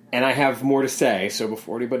 and I have more to say, so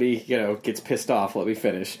before anybody, gets pissed off, let me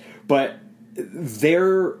finish. But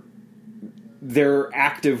they're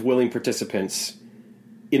active, willing participants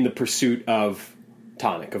in the pursuit of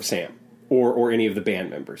Tonic, of Sam, or any of the band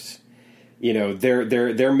members.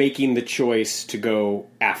 They're making the choice to go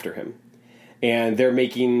after him, and they're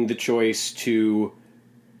making the choice to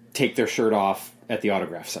take their shirt off at the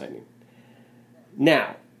autograph signing.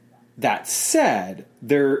 Now, that said,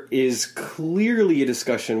 there is clearly a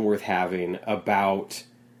discussion worth having about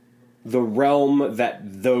the realm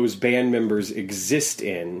that those band members exist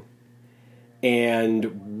in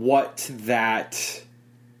and what that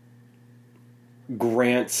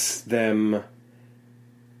grants them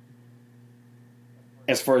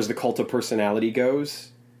as far as the cult of personality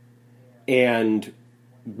goes, and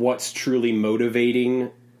what's truly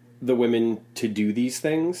motivating the women to do these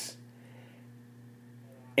things,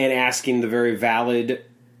 and asking the very valid,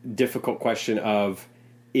 difficult question of,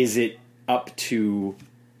 is it up to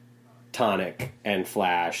Tonic and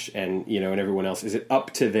Flash and and everyone else, is it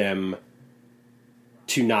up to them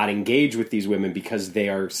to not engage with these women because they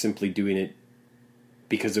are simply doing it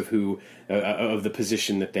because of of the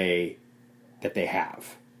position that they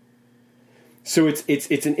have? So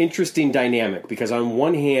it's an interesting dynamic, because on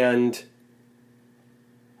one hand,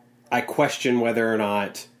 I question whether or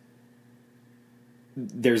not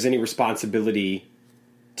there's any responsibility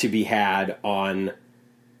to be had on,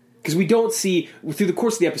 because we don't see, through the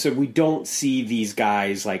course of the episode, we don't see these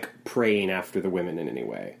guys like praying after the women in any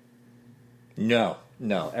way. No.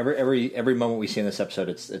 Every moment we see in this episode,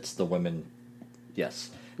 it's the women.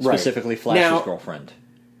 Yes, specifically right. Flash's girlfriend.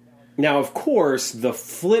 Now, of course, the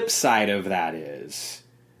flip side of that is,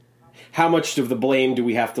 how much of the blame do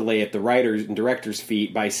we have to lay at the writers and directors'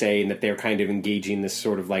 feet by saying that they're kind of engaging this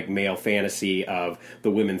sort of like male fantasy of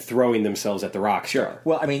the women throwing themselves at the rock star? Sure.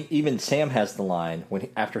 Well, I mean, even Sam has the line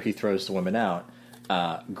after he throws the women out,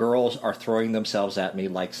 girls are throwing themselves at me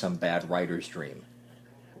like some bad writer's dream.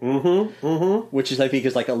 Which is, I think,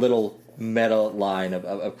 is like a little meta line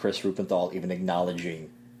of Chris Rupenthal even acknowledging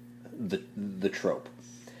the trope.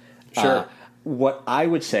 Sure. What I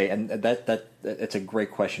would say, and that it's a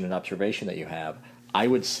great question and observation that you have. I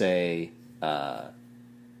would say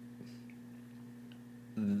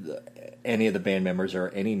any of the band members or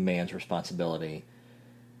any man's responsibility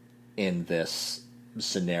in this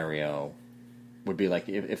scenario would be like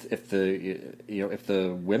if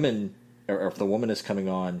the women, or if the woman is coming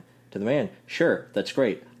on to the man, sure, that's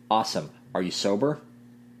great, awesome. Are you sober?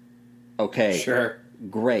 Okay, sure,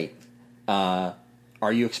 great.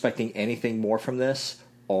 Are you expecting anything more from this,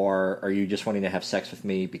 or are you just wanting to have sex with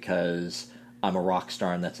me because I'm a rock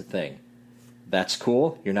star and that's a thing? That's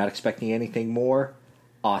cool. You're not expecting anything more?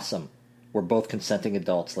 Awesome. We're both consenting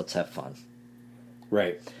adults. Let's have fun.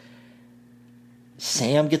 Right.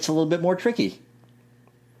 Sam gets a little bit more tricky.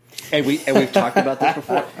 And we've talked about this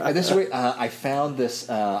before. And this way, I found this.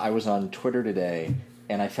 I was on Twitter today,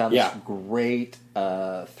 and I found this great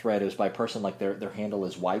thread. It was by a person, like their handle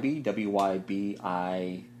is Wybie,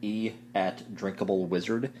 WYBIE, at Drinkable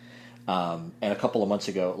Wizard. And a couple of months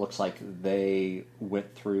ago, it looks like they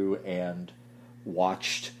went through and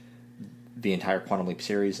watched the entire Quantum Leap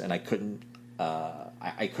series, and I couldn't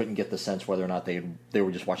get the sense whether or not they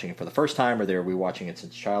were just watching it for the first time or they were rewatching it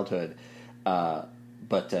since childhood.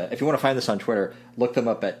 But if you want to find this on Twitter, look them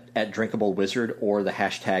up at Drinkable Wizard or the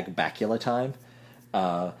hashtag Bacula Time.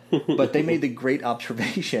 But they made the great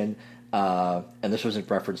observation, and this was in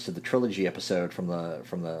reference to the trilogy episode from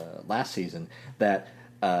the last season, that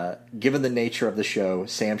given the nature of the show,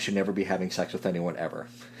 Sam should never be having sex with anyone ever.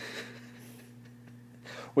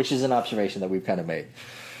 Which is an observation that we've kind of made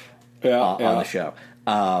on the show.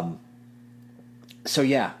 So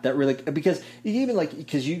yeah, that really, because you even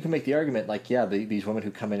because you can make the argument these women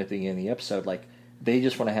who come in at the beginning of the episode, they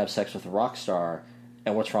just want to have sex with a rock star,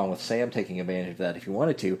 and what's wrong with Sam taking advantage of that if he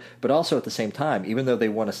wanted to? But also at the same time, even though they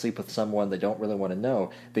want to sleep with someone they don't really want to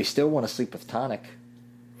know, they still want to sleep with Tonic.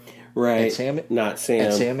 Right. And Sam, not Sam.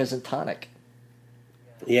 And Sam isn't Tonic.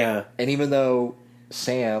 Yeah. And even though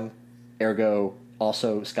Sam, ergo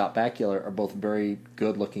also Scott Bakula, are both very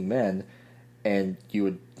good-looking men, and you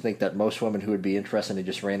would think that most women who would be interested in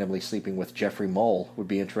just randomly sleeping with Jeffrey Mole would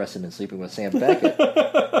be interested in sleeping with Sam Beckett.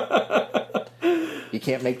 You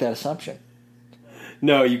can't make that assumption.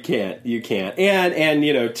 No, you can't. You can't. And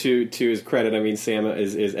to his credit, I mean, Sam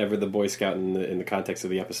is ever the Boy Scout in the context of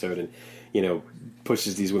the episode, and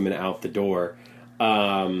pushes these women out the door.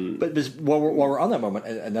 But while we're on that moment,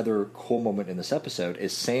 another cool moment in this episode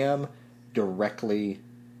is Sam directly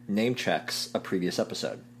name checks a previous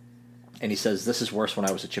episode, and he says, "This is worse when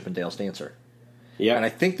I was a Chippendales dancer." Yeah, and I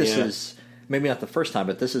think this is maybe not the first time,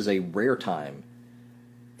 but this is a rare time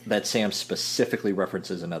that Sam specifically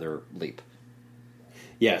references another leap.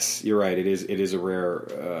 Yes, you're right. It is a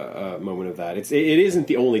rare moment of that. It isn't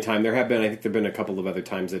the only time. I think there've been a couple of other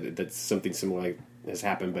times that something similar has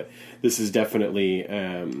happened, but this is definitely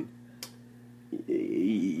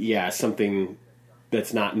something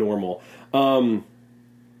that's not normal.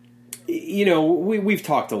 We've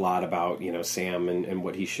talked a lot about Sam and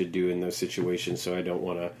what he should do in those situations, so I don't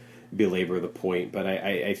want to belabor the point, but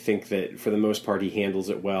I think that for the most part he handles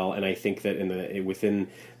it well, and I think that within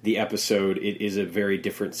the episode it is a very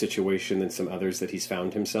different situation than some others that he's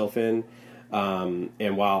found himself in.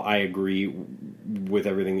 And while I agree with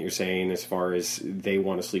everything that you're saying as far as they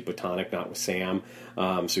want to sleep with Tonic, not with Sam,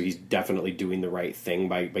 so he's definitely doing the right thing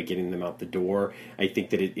by getting them out the door, I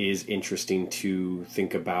think that it is interesting to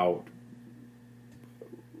think about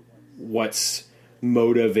what's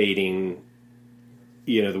motivating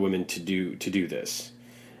the women to do this,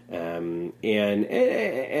 and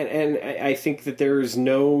I think that there's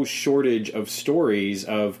no shortage of stories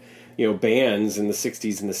of bands in the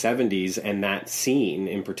 60s and the 70s and that scene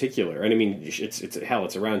in particular. And I mean,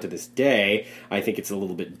 it's around to this day. I think it's a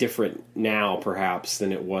little bit different now, perhaps,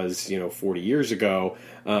 than it was 40 years ago.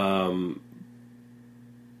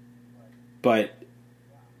 But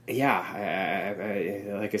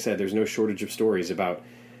yeah, like I said, there's no shortage of stories about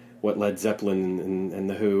what Led Zeppelin and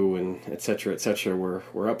the Who and et cetera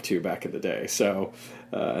were up to back in the day. So,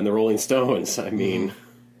 and the Rolling Stones, I mean,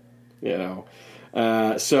 so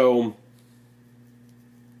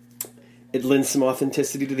it lends some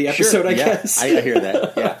authenticity to the episode, I guess. I hear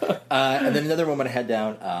that, yeah. And then another moment I had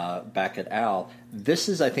down back at Al. This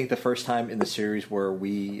is, I think, the first time in the series where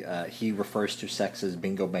he refers to sex as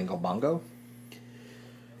bingo, bango, bongo.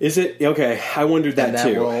 Is it? Okay, I wondered that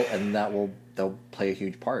too. They'll play a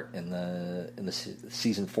huge part in the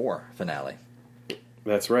season 4 finale.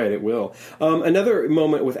 That's right, it will. Another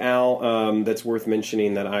moment with Al that's worth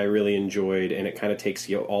mentioning that I really enjoyed, and it kind of takes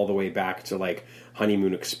you all the way back to like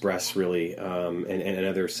Honeymoon Express, really, and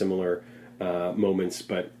other similar moments.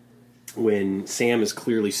 But when Sam is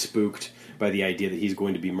clearly spooked by the idea that he's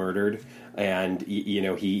going to be murdered, and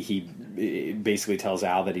he basically tells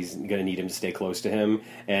Al that he's going to need him to stay close to him,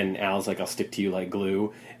 and Al's like, "I'll stick to you like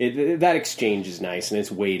glue." That exchange is nice, and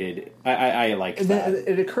it's weighted. I like that.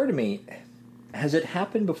 It occurred to me, has it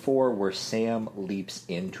happened before where Sam leaps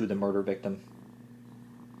into the murder victim?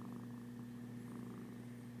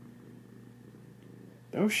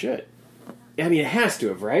 Oh, shit. I mean, it has to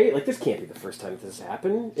have, right? Like, this can't be the first time this has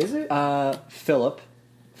happened, is it? Philip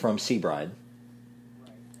from Seabride.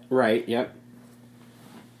 Right, yep.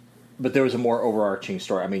 But there was a more overarching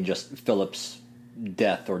story. I mean, just Philip's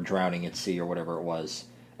death or drowning at sea or whatever it was.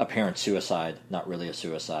 Apparent suicide, not really a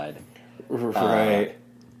suicide. Right.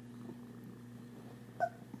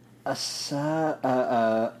 No,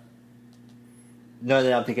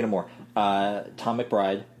 I'm thinking of more. Tom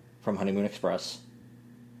McBride from Honeymoon Express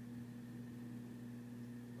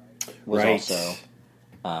was also,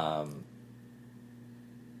 and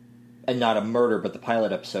not a murder, but the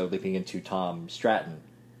pilot episode leaping into Tom Stratton.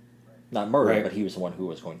 Not murder, but he was the one who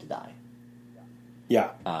was going to die. Yeah.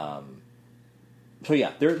 So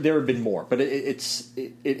yeah, there have been more, but it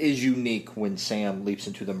is unique when Sam leaps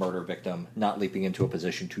into the murder victim, not leaping into a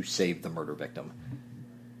position to save the murder victim.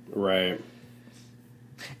 Right.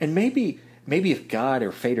 And maybe if God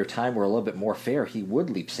or fate or time were a little bit more fair, he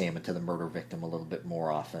would leap Sam into the murder victim a little bit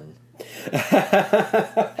more often.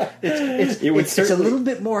 It's a little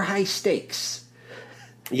bit more high stakes.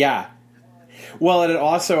 Yeah. Well, and it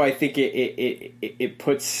also, I think it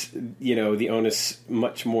puts, the onus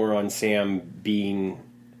much more on Sam being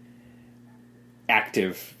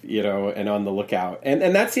active, and on the lookout.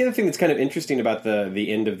 And that's the other thing that's kind of interesting about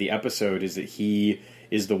the end of the episode is that he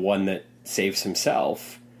is the one that saves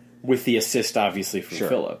himself with the assist, obviously, from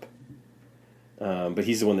Philip. But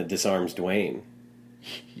he's the one that disarms Dwayne.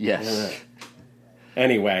 Yes.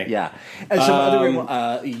 Anyway. Yeah. And some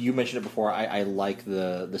other, you mentioned it before, I like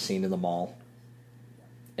the scene in the mall.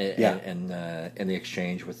 And the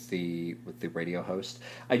exchange with the radio host.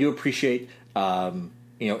 I do appreciate, in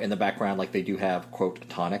the background, like they do have, quote,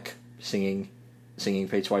 Tonic singing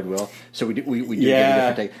Fate's Wide Will. So we do get a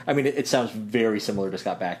different take. I mean, it sounds very similar to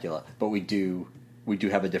Scott Bakula, but we do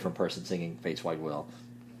have a different person singing Fate's Wide Will.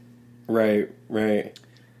 Right.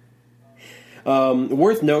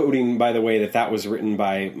 Worth noting, by the way, that was written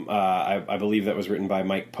by, I believe that was written by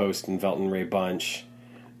Mike Post and Velton Ray Bunch,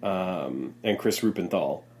 and Chris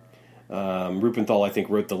Rupenthal. Rupenthal, I think,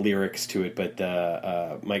 wrote the lyrics to it, but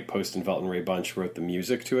Mike Post and Velton Ray Bunch wrote the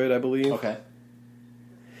music to it, I believe. Okay.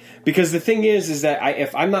 Because the thing is that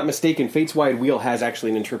if I'm not mistaken, Fate's Wide Wheel has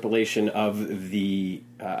actually an interpolation of the.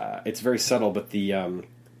 It's very subtle, but the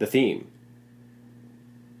theme.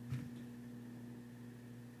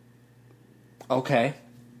 Okay.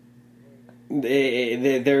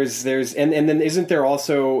 There's and then isn't there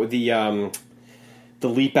also the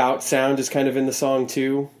leap out sound is kind of in the song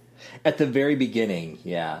too? At the very beginning,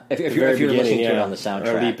 yeah. If you're listening to it on the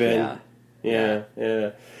soundtrack, leap in.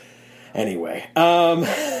 Yeah. Anyway,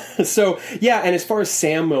 so yeah, and as far as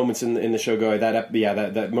Sam moments in the show go,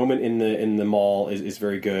 that moment in the mall is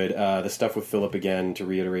very good. The stuff with Philip, again, to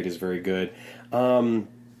reiterate, is very good.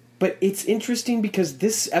 But it's interesting because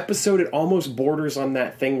this episode, it almost borders on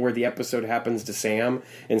that thing where the episode happens to Sam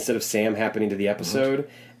instead of Sam happening to the episode,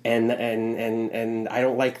 and I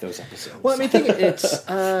don't like those episodes. Well, I mean, I think it's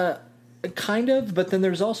kind of, but then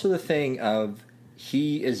there's also the thing of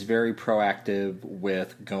he is very proactive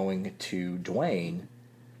with going to Dwayne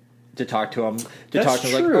to talk to him. Like,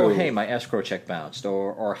 oh, hey, my escrow check bounced,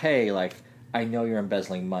 or hey, like, I know you're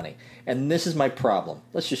embezzling money, and this is my problem.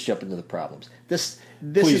 Let's just jump into the problems. This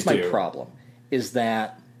is my problem, is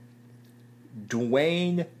that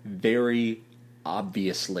Dwayne very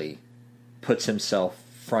obviously puts himself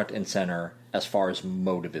front and center as far as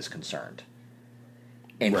motive is concerned.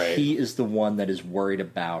 And he is the one that is worried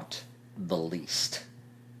about the least.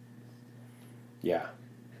 Yeah.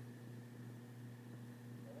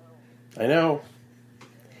 I know,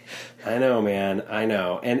 man. I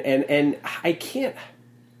know. And I can't...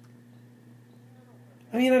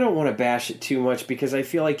 I mean, I don't want to bash it too much because I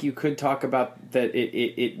feel like you could talk about that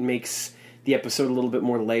it makes the episode a little bit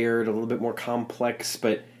more layered, a little bit more complex,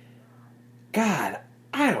 but God,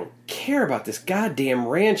 I don't care about this goddamn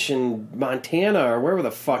ranch in Montana or wherever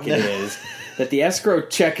the fuck it is that the escrow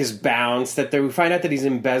check is bounced, that we find out that he's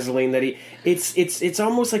embezzling, that it's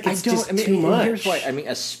almost like it's too much. Here's why. I mean,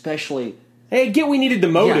 especially... Hey, I get we needed the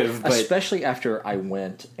motive, but... Especially after I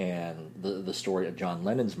went and the story of John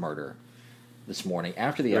Lennon's murder this morning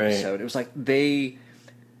after the episode, it was like they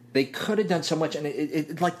could have done so much, and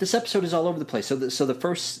it like this episode is all over the place. So the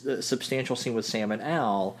first substantial scene with Sam and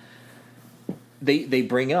Al, they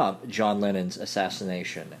bring up John Lennon's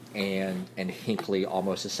assassination and Hinckley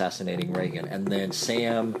almost assassinating Reagan, and then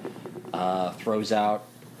Sam throws out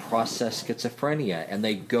process schizophrenia, and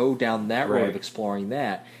they go down that road of exploring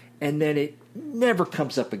that, and then it never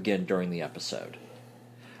comes up again during the episode.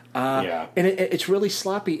 And it's really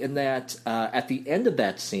sloppy in that at the end of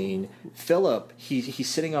that scene, Philip he's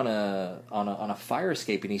sitting on a fire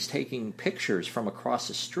escape and he's taking pictures from across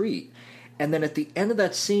the street, and then at the end of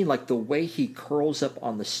that scene, like the way he curls up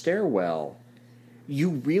on the stairwell, you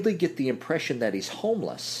really get the impression that he's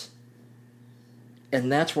homeless,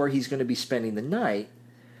 and that's where he's going to be spending the night.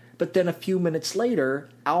 But then a few minutes later,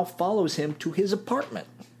 Al follows him to his apartment.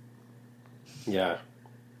 Yeah.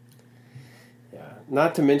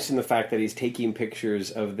 Not to mention the fact that he's taking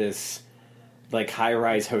pictures of this like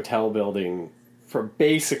high-rise hotel building from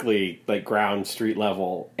basically like ground street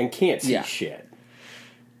level and can't see shit.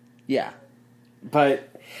 Yeah. But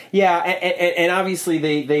yeah, and obviously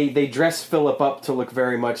they dress Philip up to look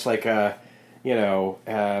very much like a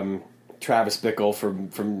Travis Bickle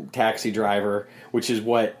from Taxi Driver, which is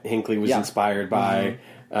what Hinckley was inspired by.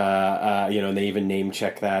 Mm-hmm. And they even name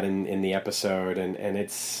check that in the episode, and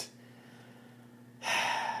it's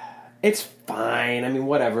fine. I mean,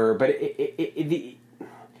 whatever. But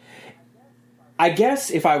I guess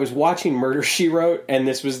if I was watching Murder, She Wrote, and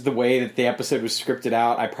this was the way that the episode was scripted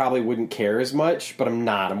out, I probably wouldn't care as much, but I'm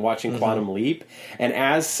not. I'm watching Quantum Leap, and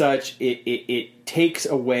as such, it takes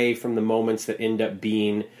away from the moments that end up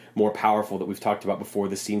being more powerful that we've talked about before,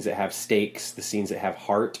 the scenes that have stakes, the scenes that have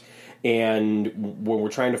heart. And when we're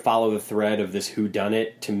trying to follow the thread of this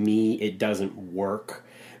whodunit, to me, it doesn't work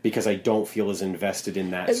because I don't feel as invested in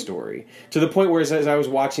that story. To the point where, as I was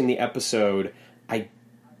watching the episode, I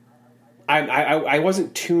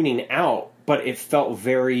wasn't tuning out, but it felt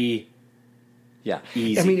very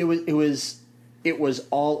easy. I mean, it was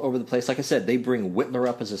all over the place. Like I said, they bring Whitler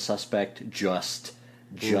up as a suspect just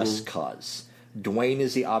cause. Dwayne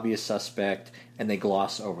is the obvious suspect, and they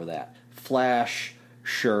gloss over that. Flash,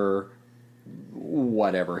 sure,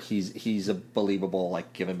 whatever. He's a believable,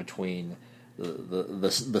 like, given between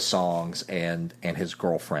the songs and his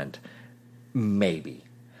girlfriend, maybe.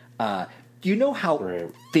 Do you know how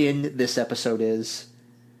thin this episode is?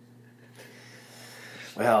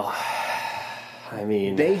 Well, I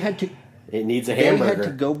mean, it needs a hamburger. They had to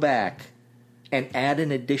go back and add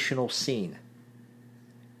an additional scene,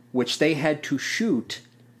 which they had to shoot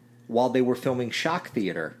while they were filming Shock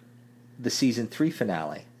Theater, the season 3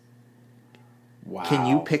 finale. Wow. Can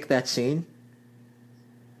you pick that scene?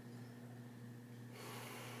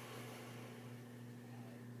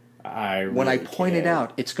 When I point it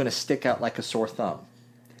out, it's going to stick out like a sore thumb.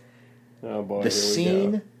 Oh boy! The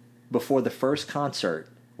scene before the first concert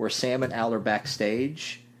where Sam and Al are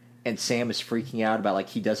backstage, and Sam is freaking out about, like,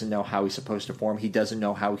 he doesn't know how he's supposed to perform. He doesn't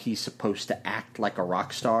know how he's supposed to act like a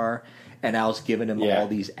rock star, and Al's giving him all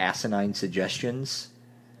these asinine suggestions.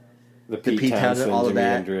 The Pete Townsend, all of Jimi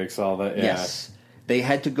that. Hendrix, all that. Yeah. Yes, they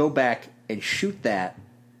had to go back and shoot that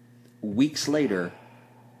weeks later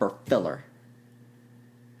for filler.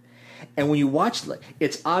 And when you watch,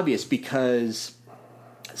 it's obvious because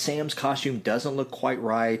Sam's costume doesn't look quite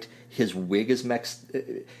right. His wig is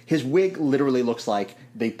his wig literally looks like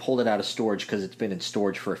they pulled it out of storage because it's been in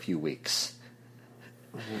storage for a few weeks,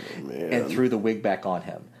 and threw the wig back on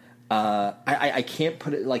him. I can't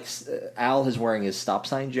put it like Al is wearing his stop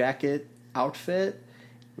sign jacket outfit,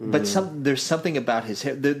 but there's something about his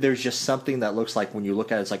hair. There's just something that looks like when you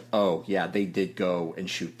look at it, it's like, oh yeah, they did go and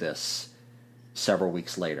shoot this several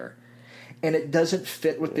weeks later. And it doesn't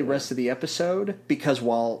fit with the rest of the episode because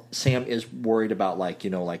while Sam is worried about, like,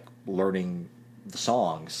 learning the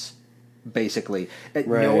songs, basically, at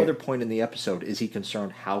no other point in the episode is he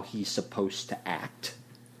concerned how he's supposed to act.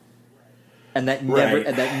 And that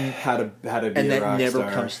never how to be and a that rock never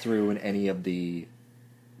star. comes through in any of the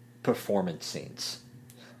performance scenes.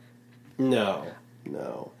 No.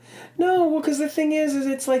 Well, because the thing is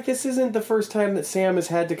it's like this isn't the first time that Sam has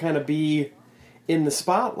had to kind of be in the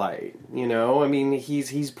spotlight, I mean,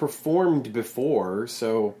 he's performed before,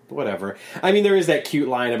 so whatever. I mean, there is that cute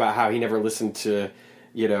line about how he never listened to,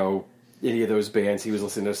 any of those bands. He was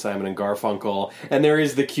listening to Simon and Garfunkel, and there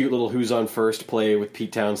is the cute little Who's on First play with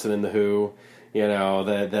Pete Townsend and the Who,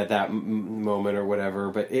 that moment or whatever.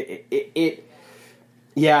 But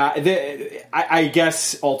I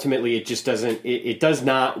guess ultimately it just doesn't. It does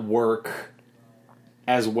not work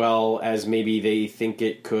as well as maybe they think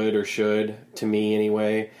it could or should, to me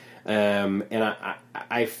anyway. And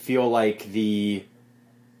I feel like the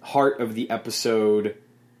heart of the episode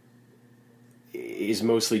is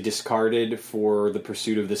mostly discarded for the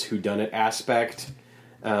pursuit of this whodunit aspect,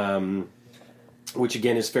 which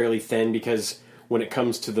again is fairly thin because when it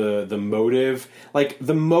comes to the motive, like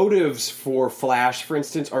the motives for Flash, for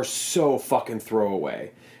instance, are so fucking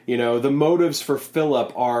throwaway. The motives for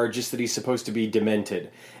Philip are just that he's supposed to be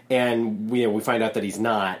demented. And we find out that he's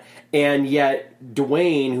not. And yet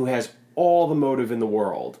Dwayne, who has all the motive in the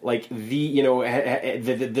world, like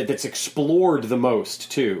that's explored the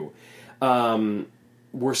most too,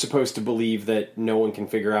 we're supposed to believe that no one can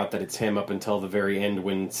figure out that it's him up until the very end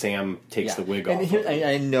when Sam takes the wig off. And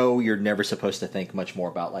I know you're never supposed to think much more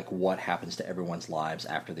about, like, what happens to everyone's lives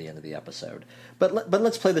after the end of the episode. But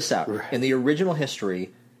let's play this out. Right. In the original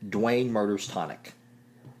history, Dwayne murders Tonic.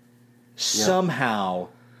 Somehow,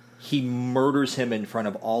 he murders him in front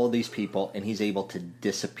of all of these people, and he's able to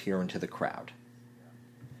disappear into the crowd.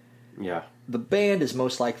 Yeah. The band is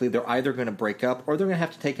most likely, they're either going to break up, or they're going to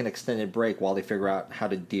have to take an extended break while they figure out how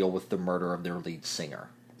to deal with the murder of their lead singer.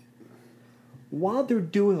 While they're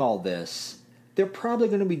doing all this, they're probably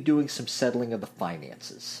going to be doing some settling of the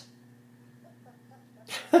finances.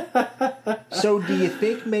 So do you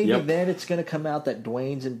think maybe then it's going to come out that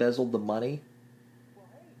Dwayne's embezzled the money?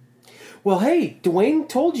 Well, hey, Dwayne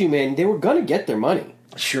told you, man, they were going to get their money.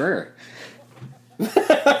 Sure.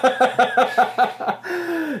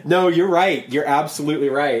 No, you're right. You're absolutely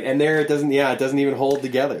right. And there it doesn't even hold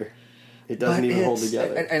together. It doesn't even hold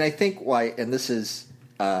together. And I think why, and this is,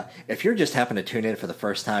 if you're just happen to tune in for the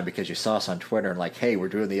first time because you saw us on Twitter and like, hey, we're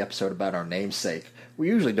doing the episode about our namesake, we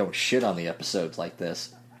usually don't shit on the episodes like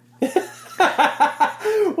this.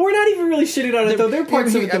 We're not even really shitting on it, though. There are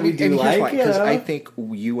parts of it that we do like. Because I think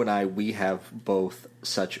you and I, we have both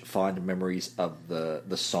such fond memories of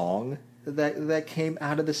the song that came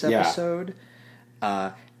out of this episode.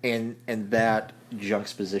 And that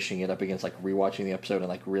juxtapositioning it up against like rewatching the episode and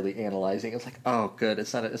like really analyzing, it's like, oh, good,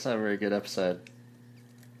 it's not a very good episode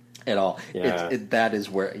at all. Yeah. That is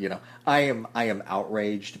where I am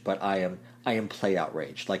outraged, but I am play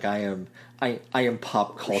outraged. Like I am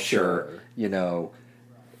pop culture, sure.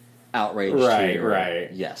 Outraged.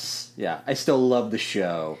 Right. Yes, yeah. I still love the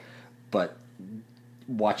show, but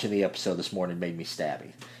watching the episode this morning made me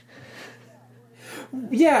stabby.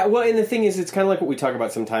 Yeah, well, and the thing is, it's kind of like what we talk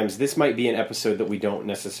about sometimes. This might be an episode that we don't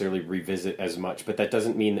necessarily revisit as much, but that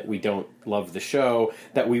doesn't mean that we don't love the show,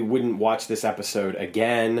 that we wouldn't watch this episode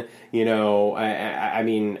again. I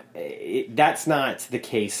mean, that's not the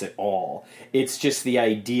case at all. It's just the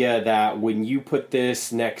idea that when you put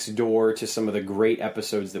this next door to some of the great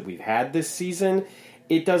episodes that we've had this season,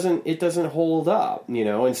 it doesn't hold up,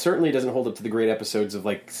 and certainly doesn't hold up to the great episodes of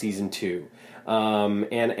like season 2.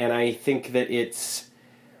 And I think that it's,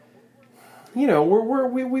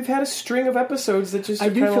 we've had a string of episodes that just I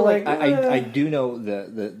do feel like eh. I do know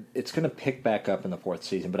that it's going to pick back up in the 4th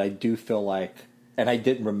season, but I do feel like, and I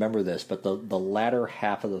didn't remember this, but the latter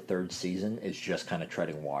half of the 3rd season is just kind of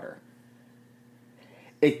treading water.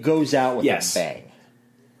 It goes out with a bang.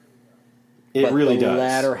 It really does. The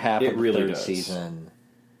latter half of the really 3rd does. season,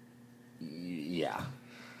 yeah.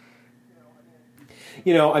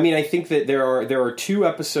 I mean, I think that there are 2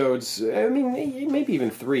 episodes. I mean, maybe even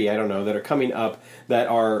 3. I don't know, that are coming up that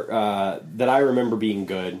are that I remember being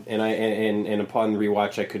good, and upon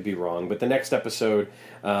rewatch, I could be wrong. But the next episode,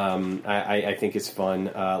 I think is fun.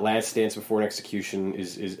 Last Dance Before an Execution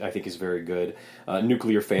is I think is very good.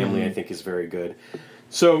 Nuclear Family, I think, is very good.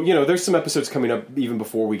 So, there's some episodes coming up even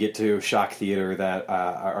before we get to Shock Theater that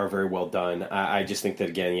are very well done. I just think that,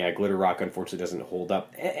 again, Glitter Rock unfortunately doesn't hold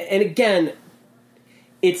up. And again,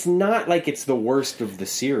 it's not like it's the worst of the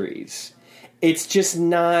series. It's just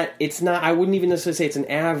not, I wouldn't even necessarily say it's an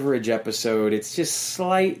average episode. It's just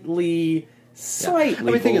slightly I mean,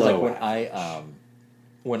 the thing is, like, below.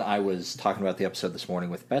 when I was talking about the episode this morning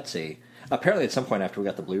with Betsy, apparently at some point after we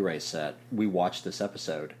got the Blu-ray set, we watched this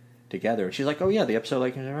episode together, and she's like, oh yeah, the episode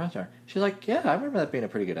like she's like, yeah, I remember that being a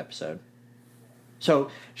pretty good episode.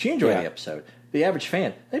 So she enjoyed the episode. The average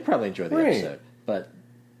fan, they probably enjoy the episode, but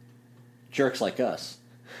jerks like us.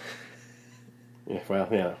 Yeah, well,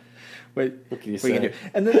 yeah. What can you say? Can do?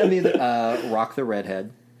 And then Rock the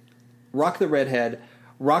Redhead. Rock the Redhead.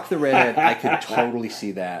 I could totally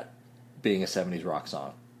see that being a 70s rock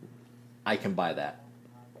song. I can buy that.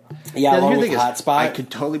 Yeah, now, along with Hotspot. I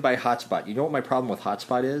could totally buy Hotspot. You know what my problem with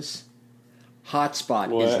Hotspot is?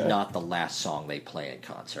 Hotspot is not the last song they play in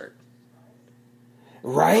concert.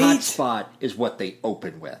 Right? Hotspot is what they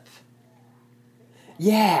open with.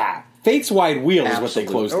 Yeah. Fate's Wide Wheel is what they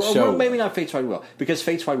close the show. Or maybe not Fate's Wide Wheel, because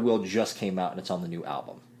Fate's Wide Wheel just came out and it's on the new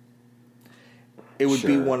album. It would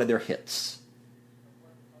be one of their hits.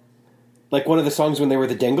 Like one of the songs when they were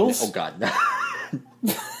the Dingles? Oh, God.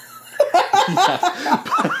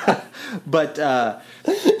 But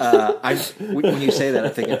when you say that,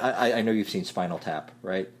 I'm thinking, I know you've seen Spinal Tap,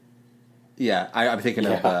 right? Yeah, I'm thinking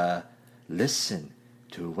of Listen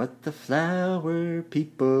to What the Flower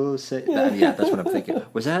People Say. Yeah, that's what I'm thinking.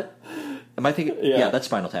 Was that? Am I thinking? Yeah, that's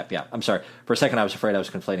Spinal Tap. Yeah, I'm sorry. For a second, I was afraid I was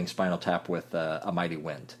conflating Spinal Tap with A Mighty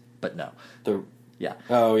Wind, but no. Yeah.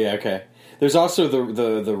 Oh yeah. Okay. There's also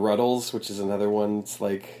the Ruddles, which is another one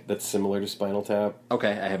that's similar to Spinal Tap.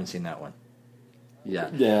 Okay, I haven't seen that one. Yeah.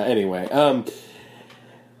 Yeah. Anyway, and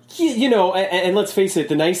let's face it,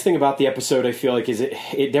 the nice thing about the episode, I feel like, is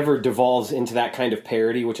it never devolves into that kind of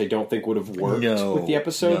parody, which I don't think would have worked with the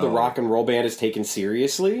episode. No. The rock and roll band is taken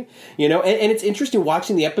seriously, and it's interesting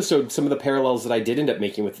watching the episode, some of the parallels that I did end up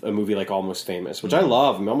making with a movie like Almost Famous, which I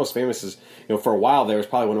love. I mean, Almost Famous is, for a while there was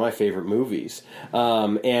probably one of my favorite movies.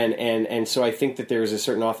 And so I think that there's a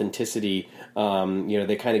certain authenticity,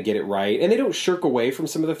 they kind of get it right. And they don't shirk away from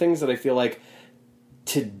some of the things that I feel like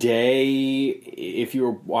today, if you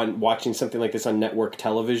were watching something like this on network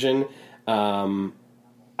television, I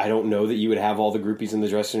don't know that you would have all the groupies in the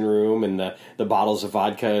dressing room and the bottles of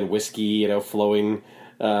vodka and whiskey, flowing.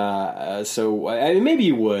 So maybe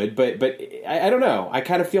you would, but I don't know. I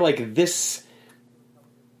kind of feel like this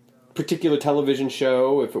particular television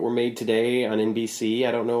show, if it were made today on NBC,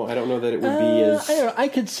 I don't know that it would be as... I don't know. I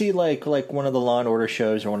could see like one of the Law and Order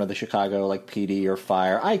shows or one of the Chicago like PD or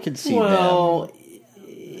Fire. I could see them.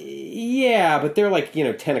 Yeah, but they're like,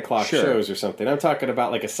 10 o'clock Sure. shows or something. I'm talking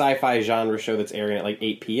about like a sci-fi genre show that's airing at like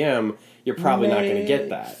 8 p.m. You're probably not going to get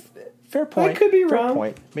that. Fair point. I could be Fair wrong.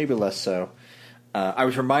 point. Maybe less so. I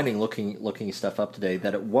was looking stuff up today,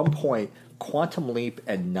 that at one point, Quantum Leap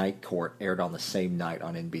and Night Court aired on the same night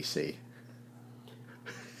on NBC.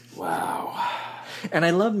 Wow. And I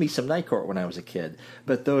loved me some Night Court when I was a kid,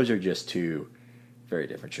 but those are just two very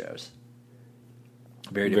different shows.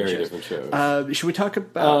 Very different shows. Should we talk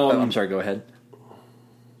about... I'm sorry, go ahead.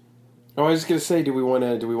 Oh, I was just going to say, do we want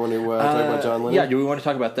to talk about John Lennon? Yeah, do we want to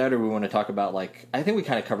talk about that, or do we want to talk about I think we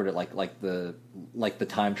kind of covered it like the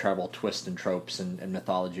time travel twist and tropes and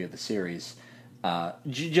mythology of the series.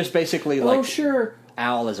 Just basically sure.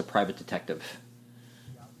 Al as a private detective.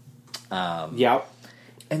 Yeah.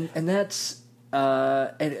 And that's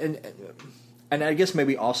and I guess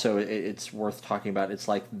maybe also it's worth talking about. It's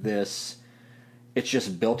like this. It's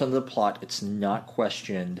just built into the plot. It's not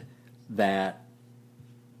questioned that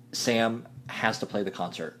Sam has to play the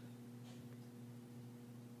concert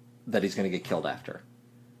that he's going to get killed after.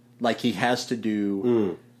 Like, he has to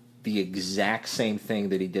do the exact same thing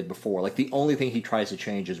that he did before. Like, the only thing he tries to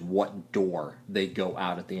change is what door they go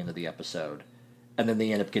out at the end of the episode. And then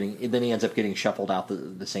he ends up getting shuffled out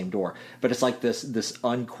the same door. But it's like this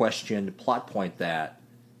unquestioned plot point that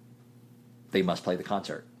they must play the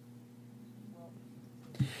concert.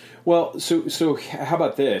 Well, so how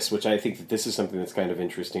about this? Which I think that this is something that's kind of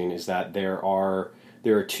interesting. Is that there are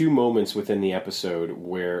two moments within the episode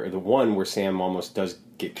where the one where Sam almost does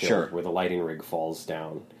get killed, Sure. where the lighting rig falls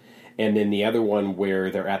down, and then the other one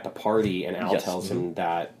where they're at the party and Al tells him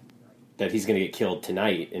that he's going to get killed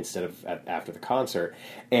tonight instead of after the concert.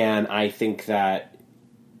 And I think that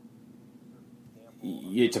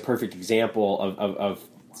it's a perfect example of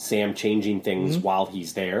Sam changing things while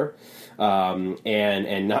he's there.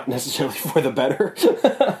 And not necessarily for the better.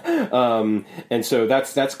 And so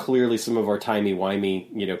that's clearly some of our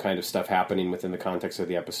timey-wimey, kind of stuff happening within the context of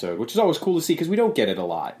the episode, which is always cool to see because we don't get it a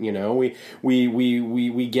lot,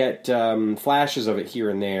 We get flashes of it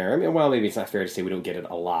here and there. I mean, well, maybe it's not fair to say we don't get it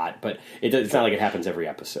a lot, but it's not like it happens every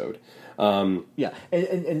episode. Yeah,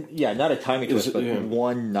 and not a timing twist, but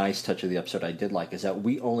one nice touch of the episode I did like is that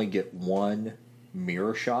we only get one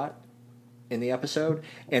mirror shot in the episode,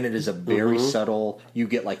 and it is a very subtle. You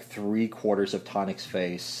get like 3/4 of Tonic's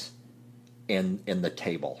face in the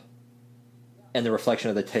table, and the reflection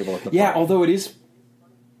of the table at the yeah. party. Although it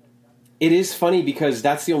is funny because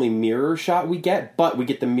that's the only mirror shot we get, but we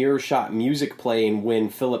get the mirror shot music playing when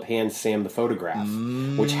Philip hands Sam the photograph,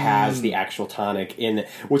 which has the actual Tonic in it,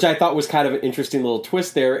 which I thought was kind of an interesting little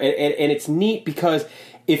twist there, and it's neat because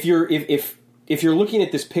if you're looking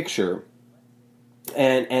at this picture.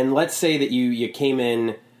 And let's say that you came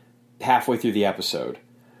in halfway through the episode,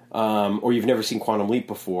 or you've never seen Quantum Leap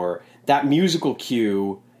before. That musical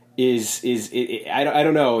cue I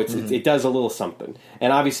don't know. It does a little something.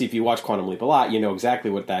 And obviously, if you watch Quantum Leap a lot, you know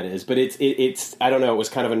exactly what that is. But it's I don't know. It was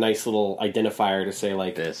kind of a nice little identifier to say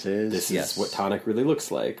like this is what Tonic really looks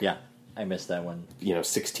like. Yeah, I missed that one.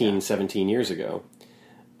 17 years ago.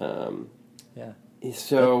 Yeah.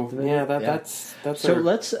 So that's so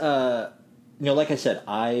let's. Like I said,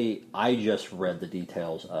 I just read the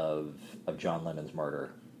details of John Lennon's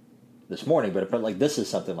murder this morning, but like this is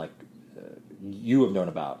something like you have known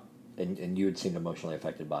about, and you had seemed emotionally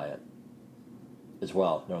affected by it as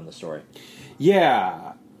well, knowing the story.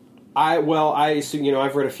 Yeah, I've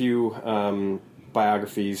read a few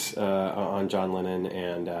biographies on John Lennon,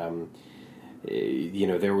 and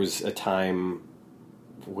there was a time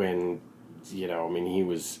when he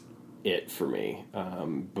was it for me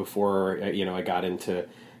before I got into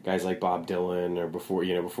guys like Bob Dylan, or before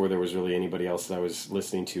there was really anybody else that I was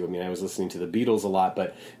listening to. I mean, I was listening to the Beatles a lot,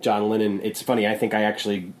 but John Lennon, it's funny, I think I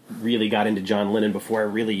actually really got into John Lennon before I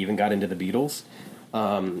really even got into the Beatles,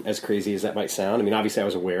 as crazy as that might sound. I mean, obviously I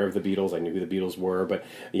was aware of the Beatles, I knew who the Beatles were, but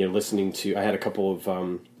I had a couple of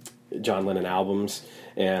John Lennon albums,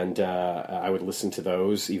 and I would listen to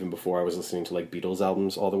those even before I was listening to like Beatles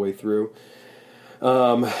albums all the way through.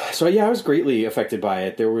 So yeah, I was greatly affected by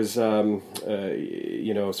it. There was, sort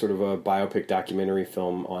of a biopic documentary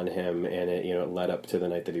film on him, and it led up to the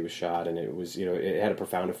night that he was shot, and it was, it had a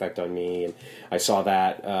profound effect on me. And I saw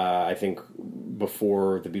that, I think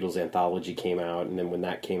before the Beatles anthology came out, and then when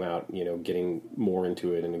that came out, getting more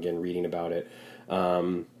into it and again, reading about it.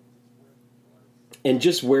 And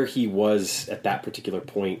just where he was at that particular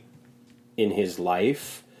point in his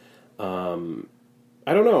life,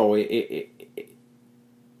 I don't know.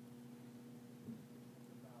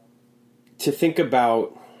 To think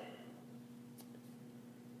about,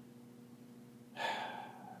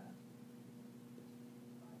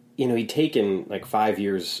 he'd taken like 5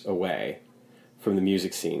 years away from the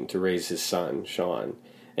music scene to raise his son, Sean,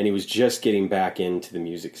 and he was just getting back into the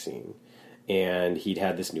music scene. And he'd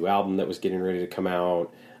had this new album that was getting ready to come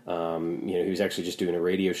out. He was actually just doing a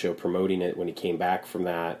radio show promoting it when he came back from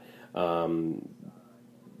that, when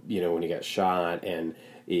he got shot. And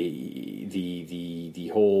the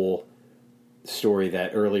whole story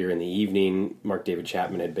that earlier in the evening, Mark David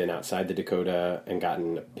Chapman had been outside the Dakota and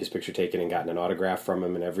gotten his picture taken and gotten an autograph from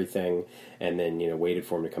him and everything, and then, waited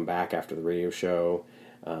for him to come back after the radio show.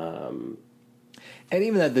 And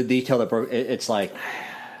even the detail that broke, it's like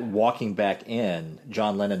walking back in,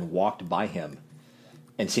 John Lennon walked by him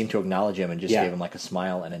and seemed to acknowledge him and just gave him like a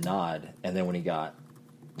smile and a nod. And then when he got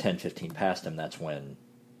 10, 15 past him, that's when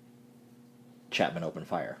Chapman opened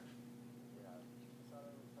fire.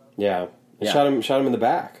 Yeah. Shot him in the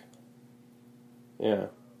back. Yeah.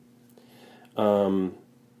 When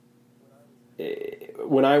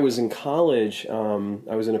I was in college,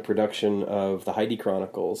 I was in a production of the Heidi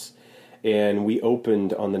Chronicles, and we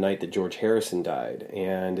opened on the night that George Harrison died.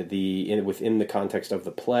 And within the context of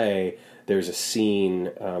the play, there's a scene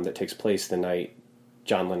that takes place the night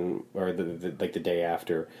John Lennon, or the day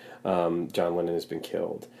after John Lennon has been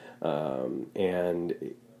killed,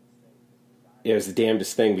 and it was the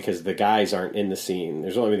damnedest thing because the guys aren't in the scene.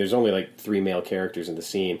 There's only like 3 male characters in the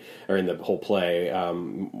scene, or in the whole play.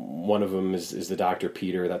 One of them is the Dr.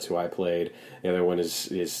 Peter, that's who I played. The other one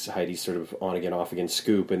is Heidi's sort of on again, off again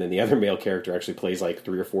Scoop, and then the other male character actually plays like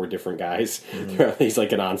 3 or 4 different guys. Mm-hmm. He's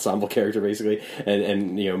like an ensemble character basically,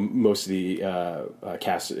 and most of the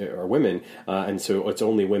cast are women, and so it's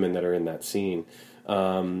only women that are in that scene.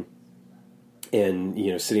 And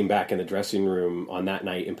sitting back in the dressing room on that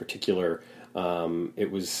night in particular. There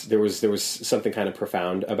was something kind of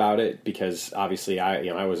profound about it because obviously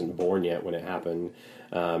I wasn't born yet when it happened.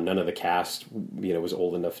 None of the cast was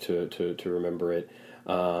old enough to remember it.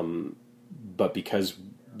 But because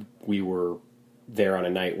we were there on a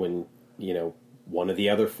night when one of the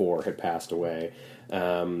other 4 had passed away,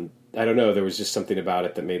 I don't know. There was just something about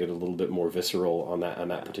it that made it a little bit more visceral on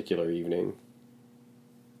that particular evening.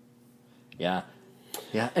 Yeah.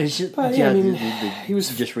 Yeah, and it's just, he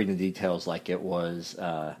was just reading the details like it was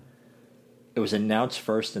announced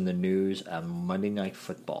first in the news on Monday Night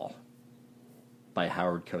Football by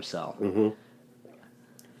Howard Cosell. Mm-hmm.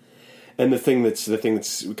 And the thing that's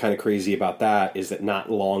kind of crazy about that is that not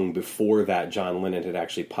long before that, John Lennon had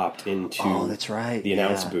actually popped into that's right. the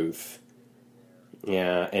announce booth.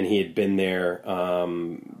 Yeah, and he had been there,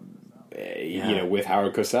 with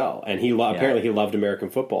Howard Cosell, and apparently he loved American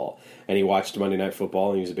football, and he watched Monday Night Football,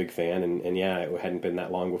 and he was a big fan, and it hadn't been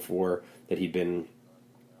that long before that he'd been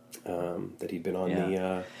on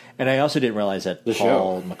the. And I also didn't realize that Paul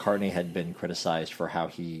show. McCartney had been criticized for how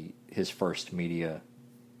his first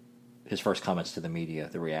comments to the media,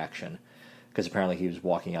 the reaction, because apparently he was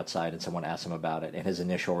walking outside and someone asked him about it, and his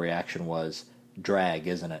initial reaction was "drag,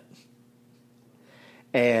 isn't it?"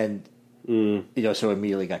 And so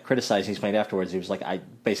immediately got criticized. He explained afterwards, he was like, I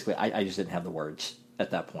just didn't have the words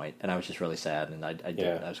at that point, and I was just really sad, and I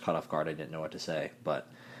was caught off guard. I didn't know what to say, but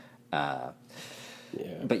all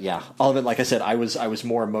of it. Like I said, I was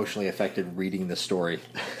more emotionally affected reading the story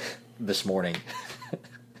this morning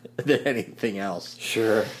than anything else.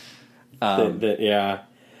 Sure. Yeah.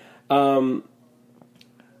 Well,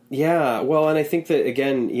 and I think that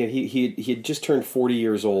again, he had just turned 40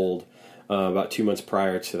 years old about 2 months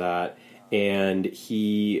prior to that. And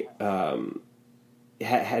he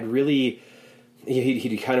had really,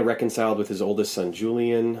 he kind of reconciled with his oldest son,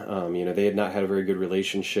 Julian. They had not had a very good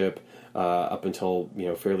relationship up until,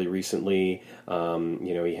 fairly recently.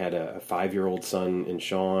 He had a 5-year-old son in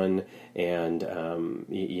Sean, and,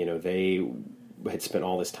 they had spent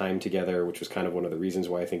all this time together, which was kind of one of the reasons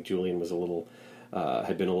why I think Julian was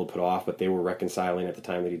had been a little put off, but they were reconciling at the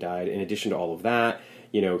time that he died. In addition to all of that,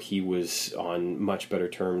 he was on much better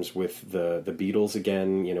terms with the Beatles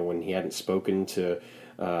again, when he hadn't spoken to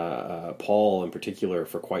Paul in particular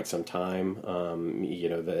for quite some time.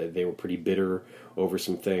 They were pretty bitter over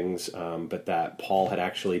some things, but that Paul had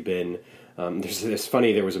actually been... It's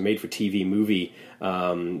funny, there was a made-for-TV movie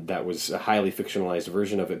that was a highly fictionalized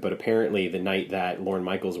version of it, but apparently the night that Lorne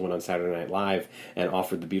Michaels went on Saturday Night Live and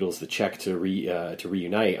offered the Beatles the check to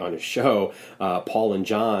reunite on his show, Paul and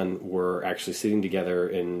John were actually sitting together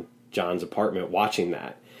in John's apartment watching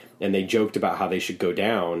that, and they joked about how they should go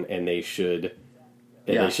down and they should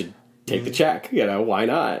take the check. Why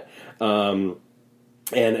not?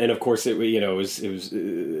 And of course they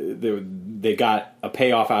got a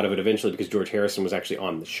payoff out of it eventually because George Harrison was actually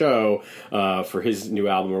on the show for his new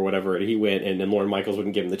album or whatever, and he went, and then Lorne Michaels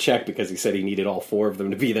wouldn't give him the check because he said he needed all 4 of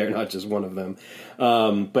them to be there, not just one of them.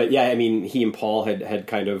 But yeah, I mean, he and Paul had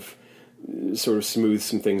kind of sort of smoothed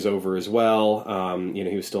some things over as well.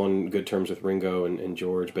 He was still on good terms with Ringo and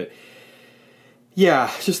George, but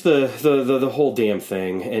yeah, just the whole damn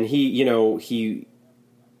thing. And he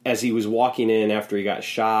as he was walking in after he got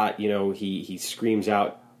shot, he screams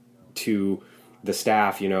out to the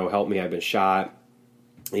staff, help me, I've been shot.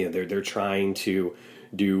 They're trying to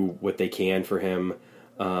do what they can for him.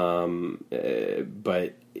 But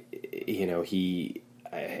he,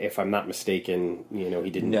 if I'm not mistaken, he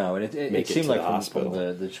didn't. No, and it seemed like hospital.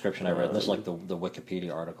 From the description I read, this is like the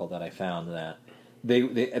Wikipedia article that I found, that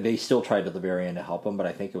they still tried to the very end to help him, but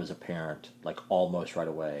I think it was apparent, like almost right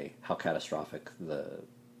away, how catastrophic the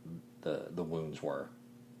wounds were.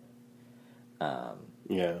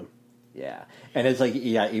 Yeah, and it's like,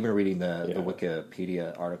 even reading the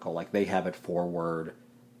Wikipedia article, like they have it forward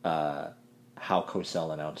how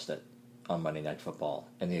Cosell announced it on Monday Night Football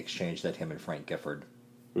and the exchange that him and Frank Gifford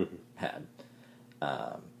had.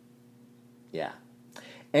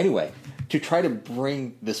 Anyway, to try to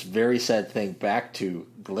bring this very sad thing back to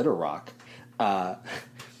Glitter Rock,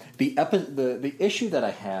 the issue that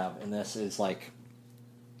I have in this is, like,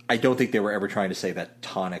 I don't think they were ever trying to say that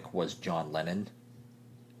Tonic was John Lennon,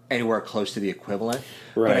 anywhere close to the equivalent.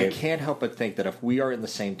 Right. But I can't help but think that if we are in the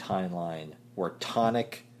same timeline where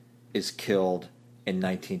Tonic is killed in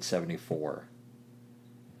 1974,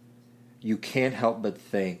 you can't help but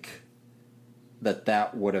think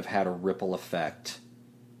that would have had a ripple effect,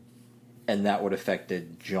 and that would have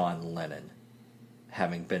affected John Lennon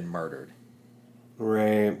having been murdered.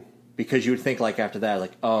 Right. Because you would think, like, after that,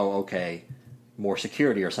 like, oh, okay, more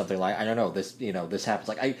security or something, like, I don't know, this happens.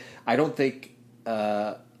 Like, I don't think,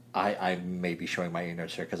 I may be showing my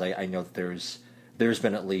ignorance here, because I know that there's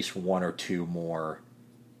been at least 1 or 2 more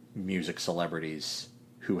music celebrities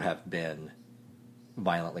who have been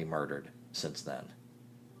violently murdered since then.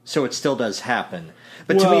 So it still does happen.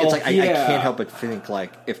 But to me, it's like, I can't help but think,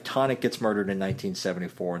 like, if Tonic gets murdered in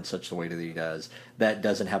 1974 in such the way that he does, that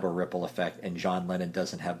doesn't have a ripple effect, and John Lennon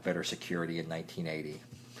doesn't have better security in 1980.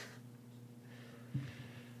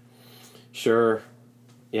 Sure.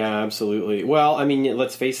 Yeah, absolutely. Well, I mean,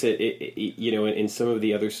 let's face it, in some of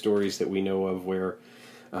the other stories that we know of where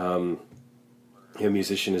a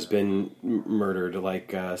musician has been murdered,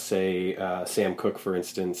 like, say, Sam Cooke, for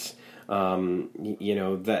instance, that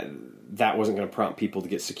wasn't going to prompt people to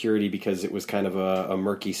get security because it was kind of a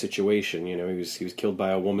murky situation. He was killed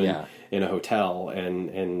by a woman in a hotel,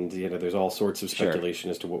 and there's all sorts of speculation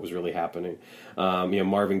as to what was really happening.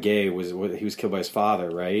 Marvin Gaye was killed by his father,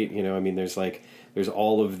 right? There's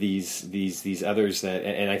all of these others that,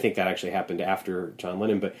 and I think that actually happened after John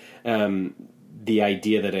Lennon, but the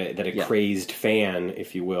idea that a crazed fan,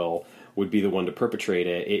 if you will, would be the one to perpetrate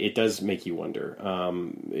it, it does make you wonder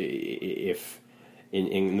if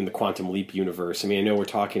in the Quantum Leap universe. I mean, I know we're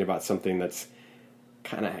talking about something that's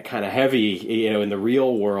kind of heavy, in the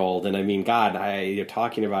real world, and I mean, God, you're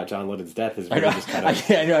talking about John Lennon's death is really just kind of I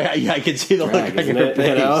can see the look on your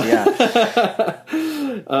face.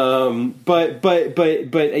 But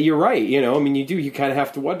you're right. You kind of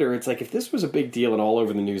have to wonder. It's like, if this was a big deal and all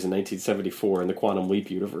over the news in 1974 in the Quantum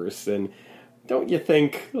Leap universe, then don't you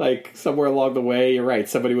think, like, somewhere along the way, you're right,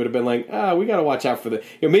 somebody would have been like, we got to watch out for the...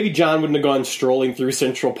 maybe John wouldn't have gone strolling through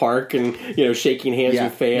Central Park and, shaking hands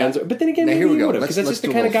with fans. But then again, maybe he would have, because that's just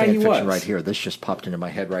the kind of guy he was. Right here. This just popped into my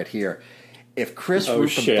head right here. If Chris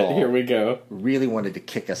Here we go. really wanted to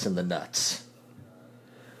kick us in the nuts,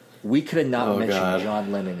 we could have not mentioned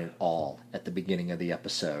John Lennon at all at the beginning of the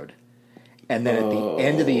episode. And then at the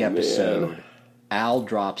end of the episode, Al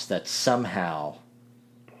drops that somehow,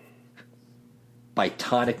 by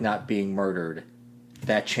Tonic not being murdered,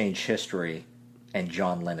 that changed history, and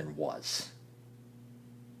John Lennon was.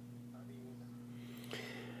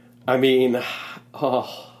 I mean, the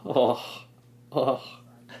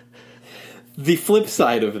flip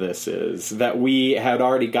side of this is that we had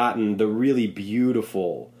already gotten the really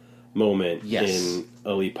beautiful moment in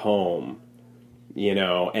A Leap Home,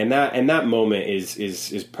 and that moment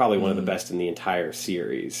is probably one of the best in the entire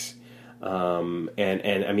series. And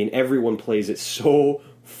I mean, everyone plays it so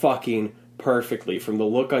fucking perfectly, from the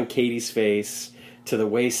look on Katie's face to the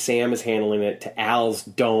way Sam is handling it to Al's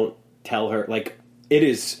 "don't tell her." Like, it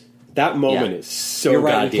is, that moment is so You're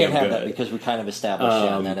right, goddamn you can't have good. that, because we kind of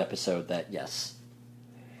established in that episode that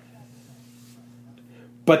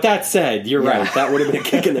But that said, you're right. That would have been a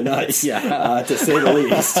kick in the nuts, to say the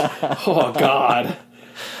least. Oh God.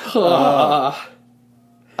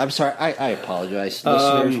 I'm sorry. I apologize,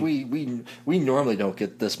 listeners. We normally don't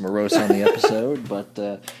get this morose on the episode, but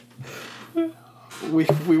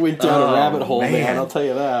we went down a rabbit hole, man. I'll tell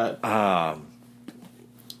you that.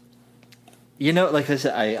 Like I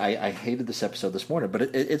said, I hated this episode this morning, but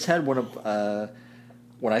it's had one of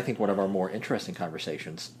our more interesting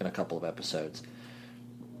conversations in a couple of episodes.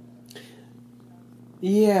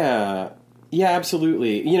 Yeah,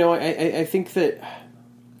 absolutely. I think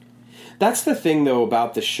that's the thing, though,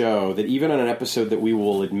 about the show, that even on an episode that we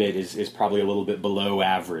will admit is probably a little bit below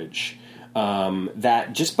average,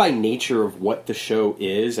 that just by nature of what the show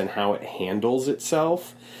is and how it handles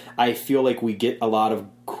itself, I feel like we get a lot of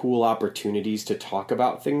cool opportunities to talk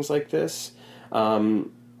about things like this.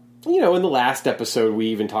 In the last episode, we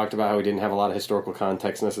even talked about how we didn't have a lot of historical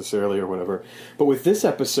context necessarily or whatever. But with this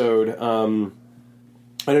episode,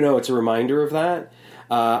 I don't know, it's a reminder of that.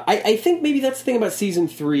 I think maybe that's the thing about Season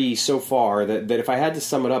 3 so far, that if I had to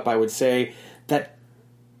sum it up, I would say that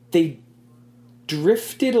they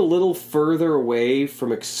drifted a little further away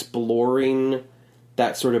from exploring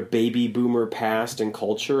that sort of baby boomer past and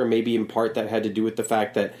culture, and maybe in part that had to do with the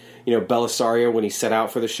fact that, Belisario, when he set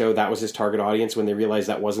out for the show, that was his target audience. When they realized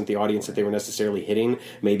that wasn't the audience that they were necessarily hitting,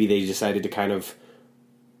 maybe they decided to kind of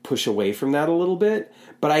push away from that a little bit.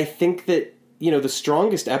 But I think that, the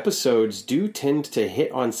strongest episodes do tend to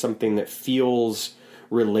hit on something that feels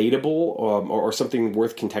relatable or something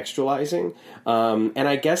worth contextualizing. And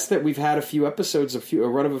I guess that we've had a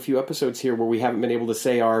run of a few episodes here where we haven't been able to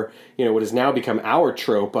say our, what has now become our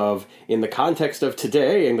trope of, in the context of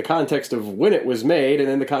today, in the context of when it was made, and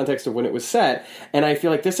in the context of when it was set. And I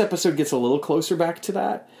feel like this episode gets a little closer back to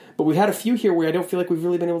that. But we've had a few here where I don't feel like we've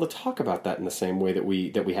really been able to talk about that in the same way that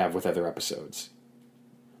we have with other episodes.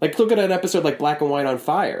 Like, look at an episode like Black and White on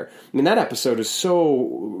Fire. I mean, that episode is so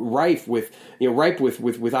rife with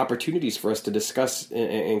opportunities for us to discuss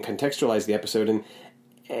and contextualize the episode.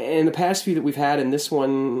 And the past few that we've had, and this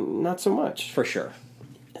one, not so much. For sure.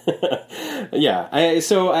 Yeah.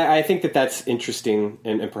 I think that that's interesting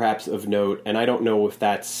and perhaps of note. And I don't know if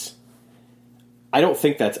that's... I don't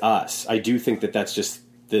think that's us. I do think that that's just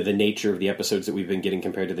the nature of the episodes that we've been getting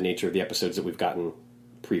compared to the nature of the episodes that we've gotten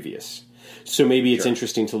previous. So maybe it's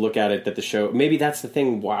interesting to look at it that the show, maybe that's the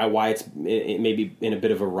thing why it's maybe in a bit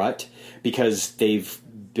of a rut, because they've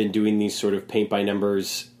been doing these sort of paint by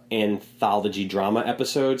numbers anthology drama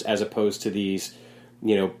episodes as opposed to these,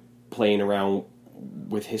 playing around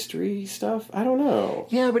with history stuff. I don't know.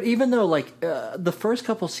 Yeah, but even though the first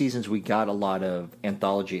couple seasons we got a lot of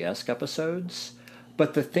anthology-esque episodes.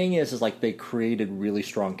 But the thing is they created really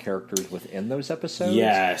strong characters within those episodes.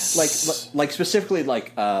 Yes. Like specifically,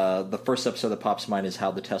 the first episode that pops to mind is How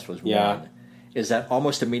the Test Was Won. Is that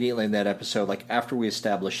almost immediately in that episode, after we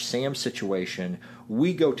establish Sam's situation,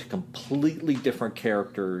 we go to completely different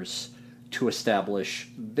characters to establish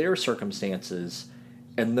their circumstances,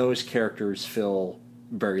 and those characters feel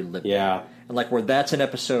very lived. Yeah. And where that's an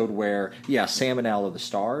episode where, Sam and Al are the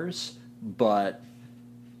stars, but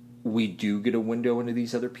we do get a window into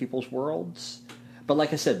these other people's worlds. But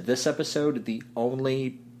like I said, this episode, the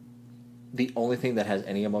only thing that has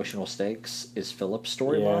any emotional stakes is Philip's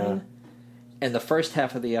storyline. Yeah. And the first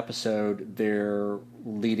half of the episode, they're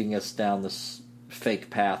leading us down this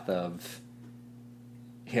fake path of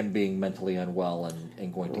him being mentally unwell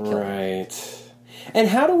and going to kill him. Right. And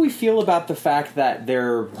how do we feel about the fact that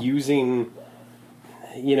they're using...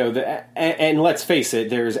 and let's face it,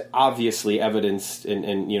 there's obviously evidence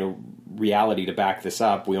and reality to back this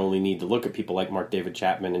up. We only need to look at people like Mark David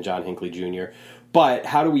Chapman and John Hinckley Jr. But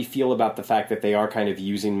how do we feel about the fact that they are kind of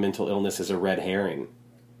using mental illness as a red herring?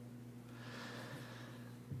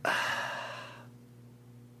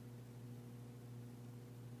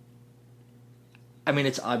 I mean,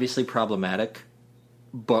 it's obviously problematic,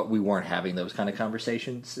 but we weren't having those kind of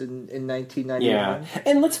conversations in 1991. Yeah,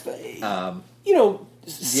 and let's...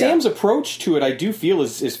 Sam's approach to it, I do feel,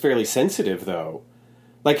 is fairly sensitive, though.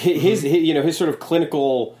 His sort of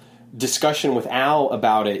clinical discussion with Al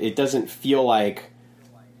about it, it doesn't feel like,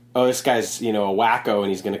 oh, this guy's, a wacko and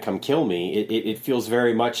he's going to come kill me. It feels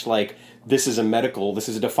very much like this is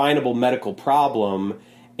a definable medical problem,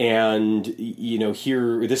 and,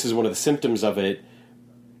 here, this is one of the symptoms of it.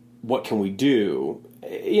 What can we do?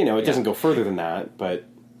 It doesn't go further than that, but...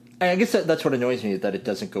 I guess that's what annoys me, that it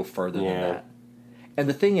doesn't go further than that. And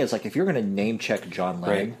the thing is, if you're going to name-check John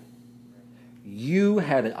Lennon, right, you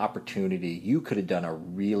had an opportunity. You could have done a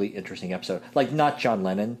really interesting episode. Not John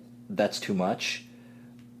Lennon, that's too much,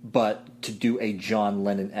 but to do a John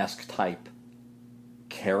Lennon-esque type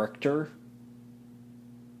character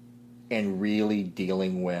and really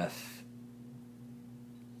dealing with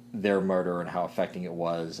their murder and how affecting it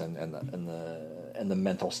was, and the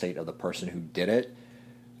mental state of the person who did it,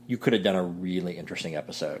 you could have done a really interesting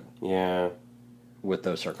episode. Yeah. With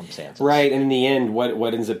those circumstances, right? And in the end,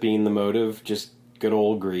 what ends up being the motive? Just good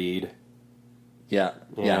old greed. Yeah.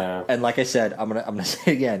 And like I said, I'm gonna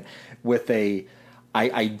say again, with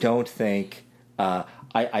I don't think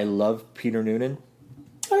I love Peter Noonan.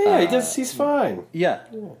 Oh yeah, he's fine. Yeah.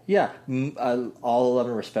 All love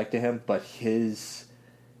and respect to him, but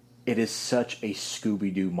it is such a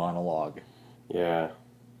Scooby-Doo monologue. Yeah.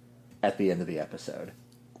 At the end of the episode.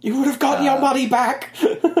 You would have gotten your money back.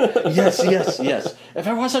 Yes. If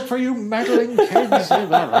it wasn't for you meddling kids, blah,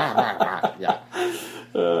 blah, blah. Yeah.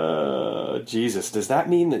 Jesus, does that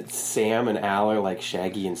mean that Sam and Al are like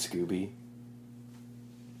Shaggy and Scooby?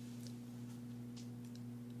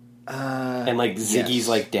 And like Ziggy's yes.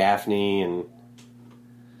 like Daphne, and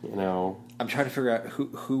you know. I'm trying to figure out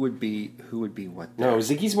who would be what. No,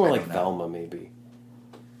 Ziggy's more like know. Velma, maybe.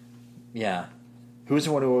 Yeah. Who's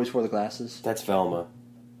the one who always wore the glasses? That's Velma.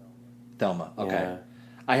 Thelma. Okay. Yeah.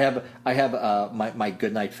 I have my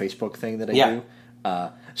Goodnight Facebook thing that I do.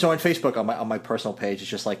 So on Facebook on my personal page, it's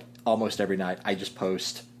just like almost every night I just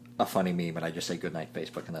post a funny meme and I just say Goodnight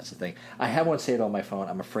Facebook, and that's the thing. I have one saved on my phone.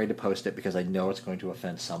 I'm afraid to post it because I know it's going to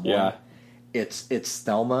offend someone. Yeah. It's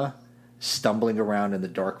Thelma stumbling around in the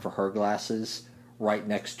dark for her glasses, right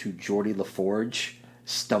next to Geordie LaForge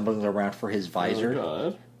stumbling around for his visor. Oh,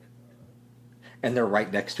 God. And they're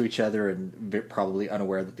right next to each other and probably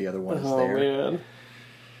unaware that the other one is there. Oh, man.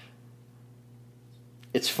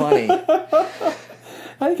 It's funny. I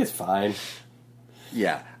think it's fine.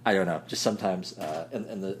 Yeah, I don't know. Just sometimes,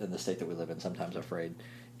 in the state that we live in, sometimes I'm afraid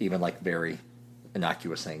even like very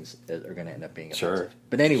innocuous things are going to end up being offensive. Sure.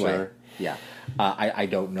 But anyway, Sure. Yeah. I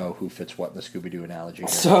don't know who fits what in the Scooby-Doo analogy here.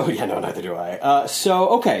 So, yeah, no, neither do I.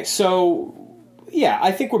 Yeah,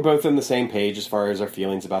 I think we're both on the same page as far as our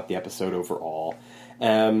feelings about the episode overall.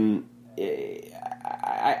 I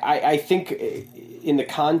think in the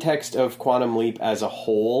context of Quantum Leap as a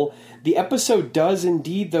whole, the episode does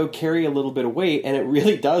indeed, though, carry a little bit of weight, and it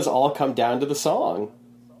really does all come down to the song.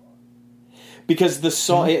 Because the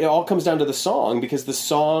song, it all comes down to the song, because the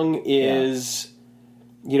song is,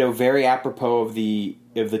 very apropos of the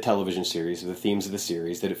television series, of the themes of the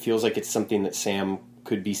series, that it feels like it's something that Sam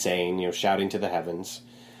could be saying, shouting to the heavens.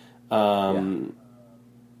 But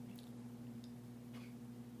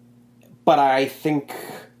I think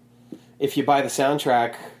if you buy the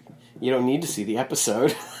soundtrack, you don't need to see the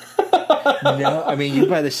episode. No, I mean, you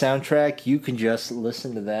buy the soundtrack, you can just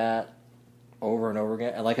listen to that over and over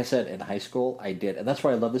again. And like I said, in high school, I did. And that's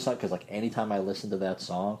why I love this song, because like anytime I listen to that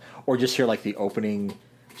song, or just hear like the opening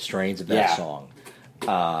strains of that song,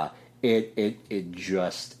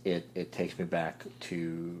 it takes me back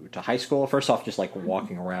to high school. First off, just like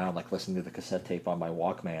walking around, like listening to the cassette tape on my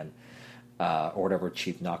Walkman, or whatever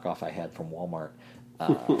cheap knockoff I had from Walmart.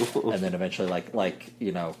 And then eventually, like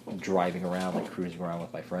driving around, like cruising around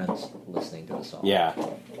with my friends, listening to the song. Yeah,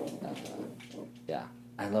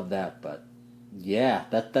 I love that. But yeah,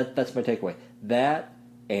 that's my takeaway. That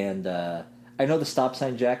and I know the stop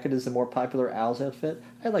sign jacket is the more popular Al's outfit.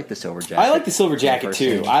 I like the silver jacket. I like the silver jacket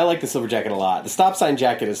too. I like the silver jacket a lot. The stop sign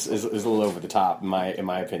jacket is a little over the top in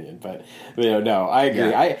my opinion, but no, I agree.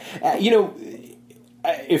 Yeah.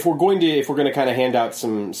 If we're going to kind of hand out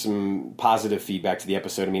some positive feedback to the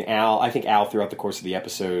episode, I mean, I think Al throughout the course of the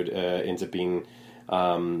episode ends up being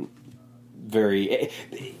very.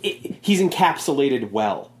 He's encapsulated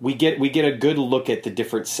well. We get a good look at the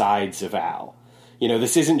different sides of Al.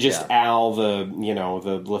 This isn't just Al,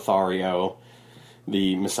 the Lothario,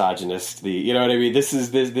 the misogynist, you know what I mean. This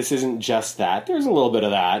isn't just that. There's a little bit of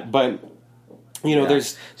that, but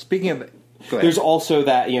there's speaking of. There's also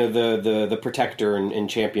that the protector and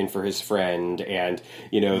champion for his friend, and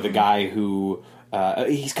the guy who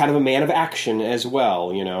he's kind of a man of action as well.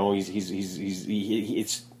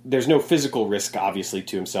 He's there's no physical risk obviously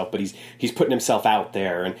to himself, but he's putting himself out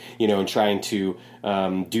there and and trying to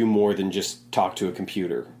do more than just talk to a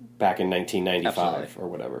computer back in 1995 Absolutely. Or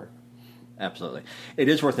whatever. Absolutely, it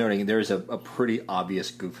is worth noting there's a pretty obvious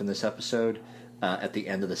goof in this episode. At the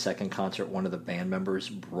end of the second concert, one of the band members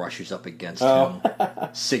brushes up against him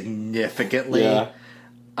significantly. Yeah.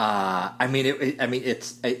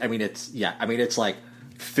 It's like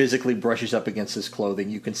physically brushes up against his clothing.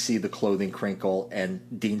 You can see the clothing crinkle, and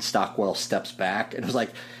Dean Stockwell steps back, and it was like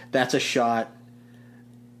that's a shot.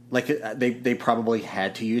 Like they probably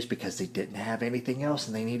had to use because they didn't have anything else,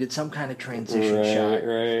 and they needed some kind of transition shot.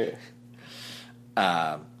 Right.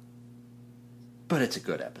 But it's a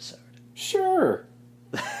good episode. Sure.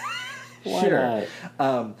 Why Sure.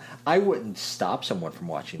 not? I wouldn't stop someone from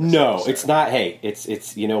watching this No, episode. it's not. Hey,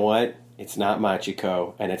 it's you know what? It's not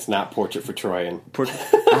Machiko, and it's not Portrait for Troyan.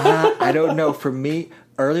 I don't know. For me,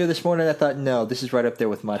 earlier this morning, I thought, no, this is right up there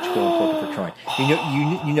with Machiko and Portrait for Troy.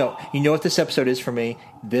 You know what this episode is for me.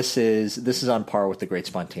 This is on par with The Great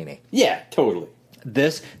Spontini. Yeah, totally.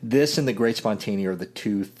 This and The Great Spontini are the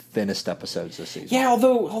two thinnest episodes this season. Yeah,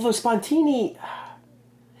 although Spontini's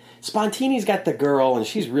got the girl, and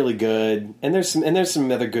she's really good, and there's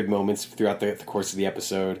some other good moments throughout the course of the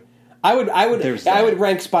episode. I would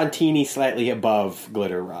rank Spontini slightly above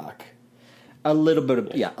Glitter Rock. A little bit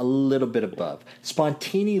above.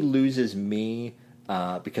 Spontini loses me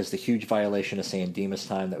because the huge violation of San Dimas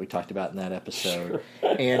time that we talked about in that episode,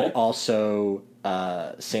 and also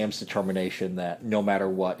Sam's determination that no matter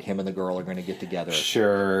what, him and the girl are going to get together.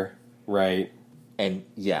 Sure, right. And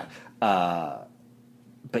yeah, but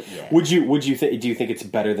yeah. Do you think it's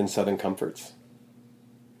better than Southern Comforts?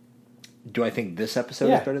 Do I think this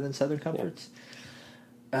episode is better than Southern Comforts?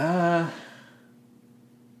 No.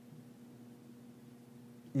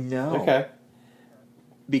 Okay.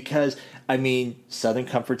 Because, I mean, Southern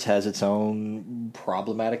Comforts has its own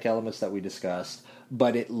problematic elements that we discussed,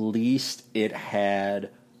 but at least it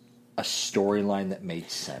had a storyline that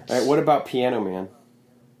made sense. All right, what about Piano Man?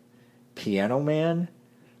 Piano Man?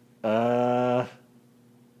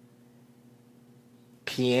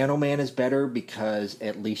 Piano Man is better because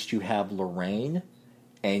at least you have Lorraine,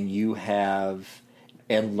 and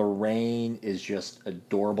Lorraine is just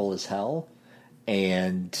adorable as hell,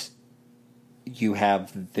 and you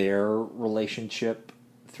have their relationship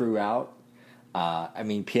throughout. I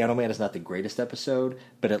mean, Piano Man is not the greatest episode,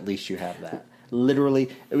 but at least you have that. Literally,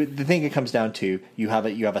 the thing it comes down to, you have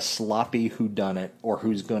a sloppy whodunit or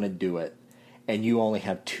who's going to do it, and you only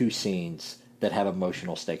have 2 scenes that have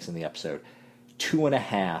emotional stakes in the episode.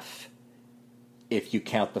 2.5 if you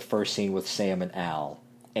count the first scene with Sam and Al,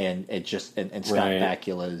 and Scott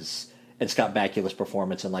Bakula's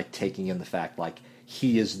performance, and like taking in the fact like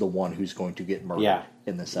he is the one who's going to get murdered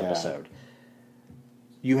in this episode.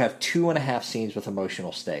 You have 2.5 scenes with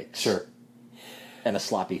emotional stakes. Sure. And a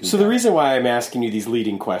sloppy whodunit. So the reason why I'm asking you these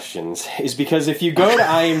leading questions is because if you go to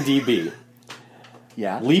IMDb,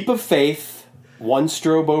 Leap of Faith, One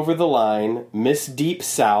Strobe Over the Line, Miss Deep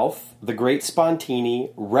South, The Great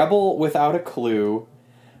Spontini, Rebel Without a Clue,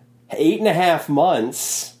 8.5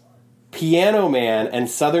 Months, Piano Man, and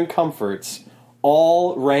Southern Comforts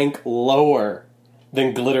all rank lower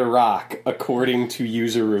than Glitter Rock according to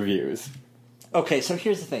user reviews. Okay, so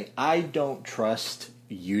here's the thing. I don't trust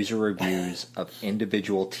user reviews of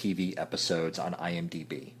individual TV episodes on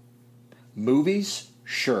IMDb. Movies?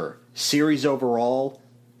 Sure. Series overall?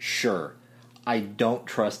 Sure. I don't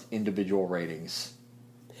trust individual ratings.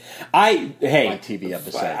 On TV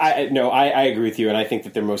episodes. I agree with you, and I think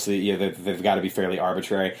that they're mostly they've got to be fairly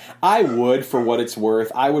arbitrary. I would, for what it's worth,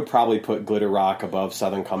 I would probably put Glitter Rock above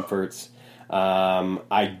Southern Comforts.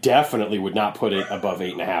 I definitely would not put it above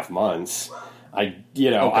 8.5 Months.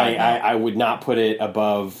 I would not put it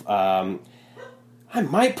above. I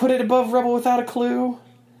might put it above Rebel Without a Clue.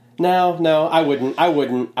 No, I wouldn't.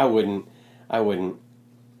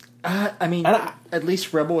 I mean, at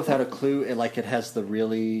least Rebel Without a Clue, it has the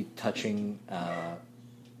really touching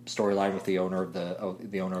storyline with the owner of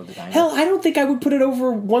the diner. Hell, I don't think I would put it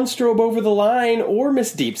over One Strobe Over the Line or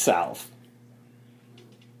Miss Deep South.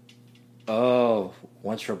 Oh,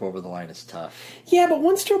 One Strobe Over the Line is tough. Yeah, but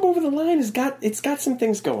One Strobe Over the Line it's got some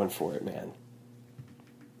things going for it, man.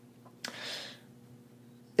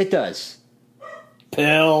 It does.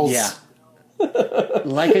 Pills. Yeah.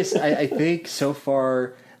 Like I think so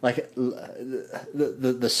far, like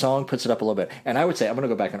the song puts it up a little bit, and I would say, I'm going to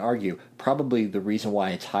go back and argue, probably the reason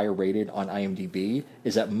why it's higher rated on IMDb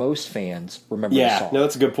is that most fans remember the song. Yeah, no,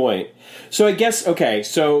 that's a good point. So I guess, okay,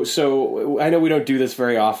 so I know we don't do this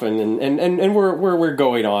very often, and we're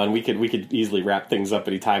going on. We could easily wrap things up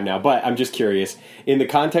any time now, but I'm just curious, in the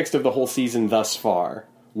context of the whole season thus far,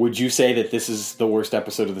 would you say that this is the worst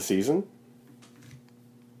episode of the season?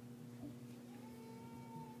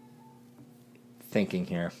 Thinking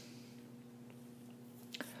here.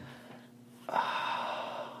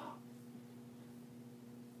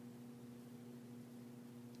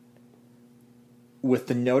 With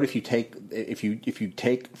the note, if you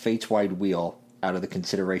take Fate's Wide Wheel out of the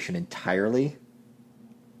consideration entirely,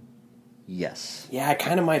 yes. Yeah, I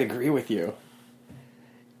kind of might agree with you.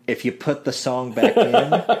 If you put the song back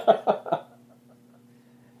in,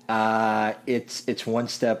 it's one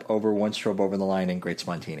step over One Strobe Over the Line and Great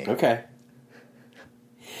Spontini. Okay.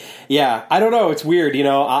 Yeah, I don't know. It's weird,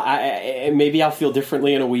 maybe I'll feel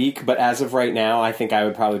differently in a week, but as of right now, I think I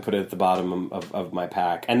would probably put it at the bottom of my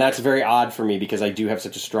pack. And that's very odd for me because I do have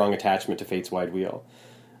such a strong attachment to Fate's Wide Wheel.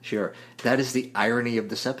 Sure. That is the irony of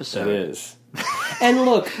this episode. It is. And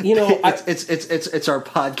look, it's our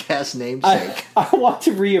podcast namesake. I want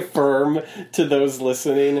to reaffirm to those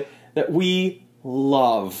listening that we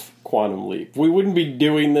love Quantum Leap. We wouldn't be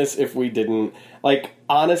doing this if we didn't. Like,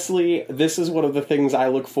 honestly, this is one of the things I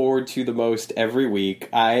look forward to the most every week.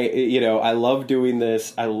 I love doing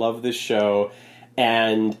this. I love this show.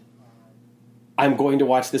 And I'm going to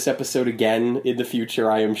watch this episode again in the future,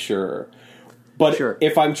 I am sure. But sure.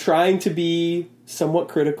 If I'm trying to be somewhat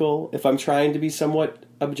critical, if I'm trying to be somewhat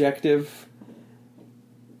objective,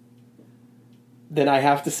 then I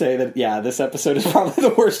have to say that, yeah, this episode is probably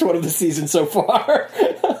the worst one of the season so far.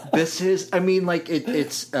 This is, I mean, like,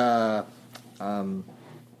 I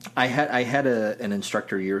had an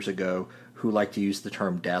instructor years ago who liked to use the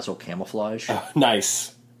term dazzle camouflage.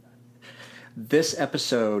 Nice. This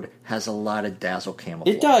episode has a lot of dazzle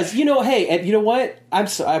camouflage. It does. Hey, and you know what? I'm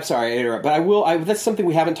sorry I interrupt, but I will. That's something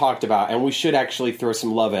we haven't talked about, and we should actually throw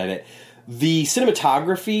some love at it. The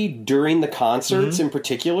cinematography during the concerts, in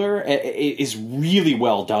particular, is really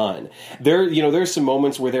well done. There's some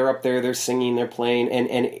moments where they're up there, they're singing, they're playing,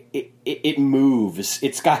 and it moves.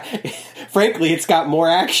 It's got more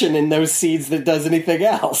action in those scenes than it does anything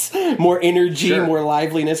else. More energy, sure. More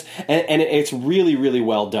liveliness, and it's really, really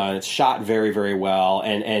well done. It's shot very, very well,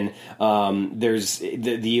 and there's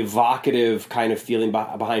the evocative kind of feeling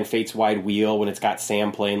behind Fate's Wide Wheel when it's got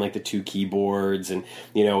Sam playing like the two keyboards, and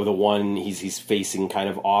the one he's facing kind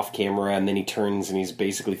of off camera, and then he turns and he's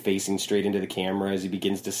basically facing straight into the camera as he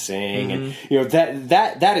begins to sing, and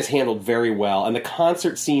that is handled very well, and the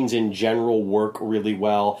concert scenes in general work really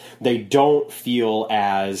well. They don't feel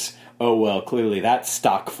as, oh well, clearly that's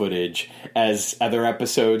stock footage as other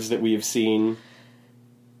episodes that we have seen.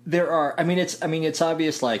 There are, it's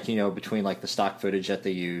obvious, like, between like the stock footage that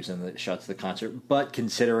they use and the shots of the concert, but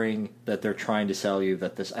considering that they're trying to sell you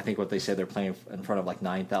that this, I think what they say they're playing in front of like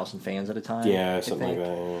 9,000 fans at a time. Yeah, something like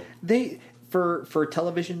that. Yeah. They, for a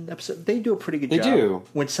television episode, they do a pretty good job. They do.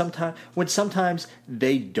 When sometimes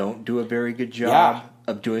they don't do a very good job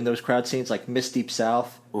of doing those crowd scenes, like Miss Deep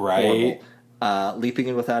South, right? Horrible. Leaping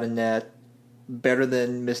in Without a Net, better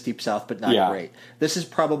than Miss Deep South, but not great. This is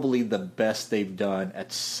probably the best they've done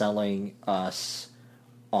at selling us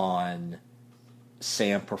on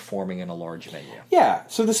Sam performing in a large venue. Yeah,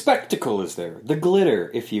 so the spectacle is there. The glitter,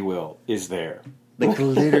 if you will, is there. The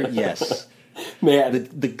glitter, yes. Man,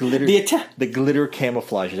 the glitter, the glitter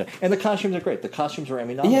camouflage, and the costumes are great. The costumes are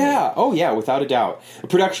Emmy nominated. Yeah, oh yeah, without a doubt. The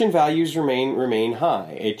production values remain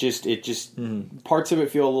high. It just parts of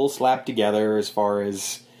it feel a little slapped together as far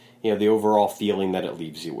as the overall feeling that it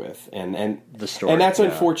leaves you with, and the story, and that's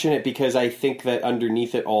unfortunate because I think that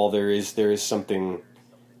underneath it all there is something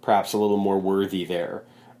perhaps a little more worthy there,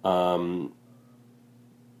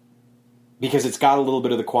 because it's got a little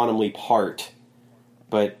bit of the Quantum Leap heart,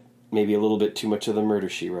 but maybe a little bit too much of the Murder,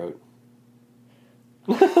 She Wrote.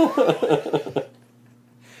 That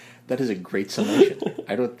is a great summation.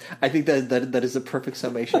 I think that is a perfect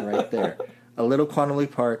summation right there. A little Quantum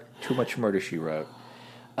Leap heart, too much Murder, She Wrote.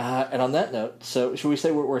 And on that note, so should we say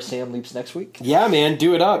where Sam leaps next week? Yeah, man,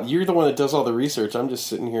 do it up. You're the one that does all the research. I'm just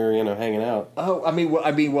sitting here, hanging out. Oh,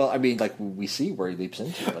 like we see where he leaps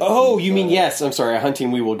into. Like, you mean yes? I'm sorry, A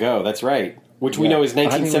Hunting We Will Go. That's right. Which we know is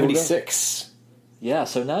 1976. Yeah,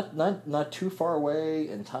 so not too far away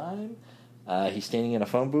in time. He's standing in a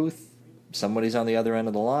phone booth. Somebody's on the other end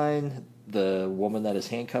of the line. The woman that is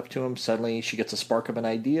handcuffed to him, suddenly she gets a spark of an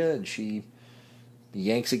idea, and she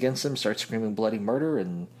yanks against him, starts screaming bloody murder,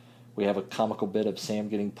 and we have a comical bit of Sam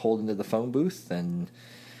getting pulled into the phone booth, and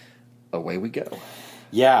away we go.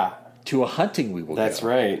 Yeah. To A Hunting We Will Go. That's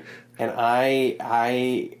right. And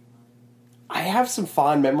I have some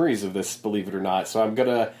fond memories of this, believe it or not, so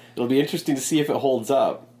it'll be interesting to see if it holds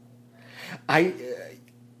up.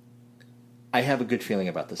 I have a good feeling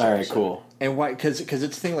about this episode. All right, cool. And why? Because it's the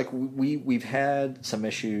thing, like, we've had some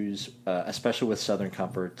issues, especially with Southern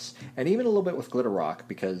Comforts, and even a little bit with Glitter Rock,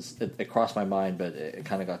 because it crossed my mind, but it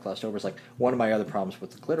kind of got glossed over. It's like, one of my other problems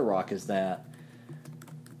with Glitter Rock is that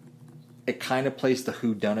it kind of plays the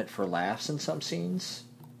whodunit for laughs in some scenes.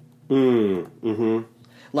 Mm-hmm.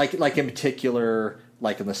 Like in particular,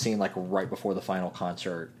 like in the scene like right before the final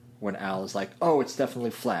concert, when Al is like, "Oh, it's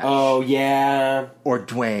definitely Flash." Oh yeah. Or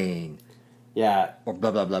Dwayne. Yeah. Or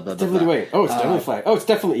blah blah blah blah. Definitely Dwayne. Oh, it's definitely Flash. Oh, it's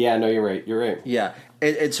definitely. Yeah, no, you're right. You're right. Yeah,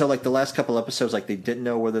 and so like the last couple episodes, like they didn't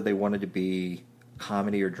know whether they wanted to be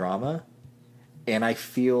comedy or drama, and I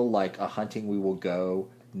feel like A Hunting We Will Go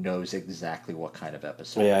knows exactly what kind of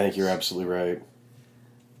episode. Yeah, I it think is. you're absolutely right.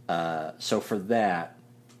 So for that,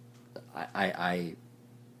 I'm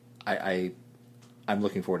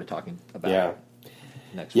looking forward to talking about Yeah. it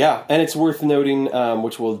next week. Yeah, and it's worth noting,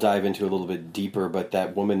 which we'll dive into a little bit deeper, but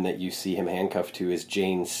that woman that you see him handcuffed to is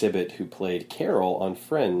Jane Sibbett, who played Carol on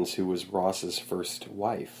Friends, who was Ross's first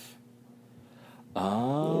wife.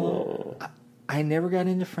 Oh, I never got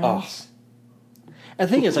into Friends. And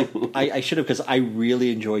the thing is, like, I should have, because I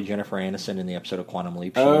really enjoyed Jennifer Aniston in the episode of Quantum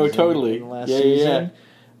Leap. She Oh, was in totally. the last Yeah, yeah, season.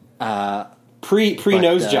 Pre But,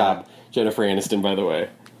 nose job, Jennifer Aniston, by the way.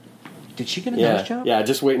 Did she get a Yeah, nose job? yeah.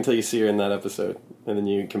 Just wait until you see her in that episode, and then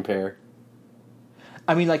you compare.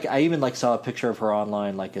 I mean, like, I even like saw a picture of her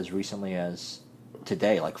online, like, as recently as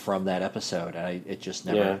today, like, from that episode, and it just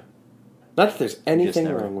never. Yeah. Not that there's anything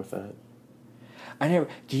never- wrong with that. I never.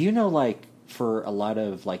 Do you know, like, for a lot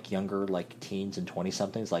of like younger like teens and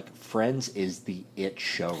 20-somethings, like Friends is the it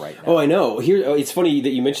show right now. Oh, I know. Here, it's funny that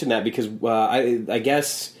you mentioned that because I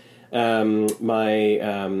guess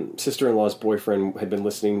my sister-in-law's boyfriend had been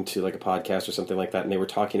listening to like a podcast or something like that, and they were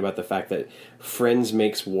talking about the fact that Friends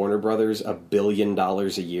makes Warner Brothers $1 billion a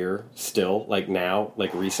year still, like now,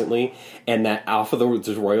 like recently, and that off of the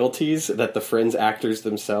royalties, that the Friends actors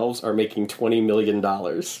themselves are making $20 million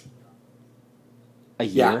a year.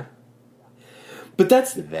 Yeah. But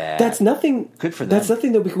that's nothing. Good for them. That's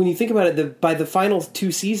nothing though. Because when you think about it, by the final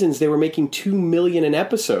 2 seasons, they were making $2 million an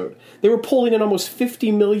episode. They were pulling in almost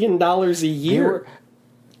 $50 million a year.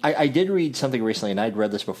 I did read something recently, and I'd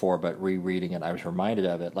read this before, but rereading it, I was reminded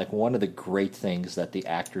of it. Like, one of the great things that the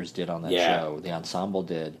actors did on that show, the ensemble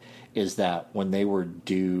did, is that when they were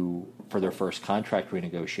due for their first contract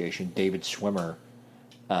renegotiation, David Schwimmer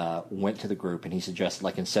went to the group, and he suggested,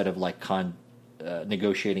 like, instead of like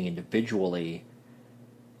negotiating individually,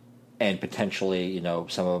 and potentially, you know,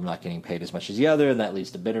 some of them not getting paid as much as the other, and that leads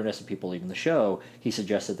to bitterness and people leaving the show, he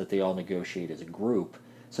suggested that they all negotiate as a group,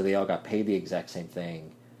 so they all got paid the exact same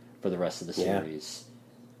thing for the rest of the series.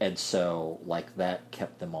 And so, like, that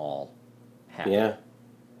kept them all happy. Yeah.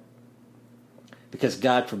 Because,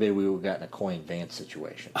 God forbid, we would have gotten a Coin Vance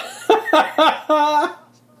situation.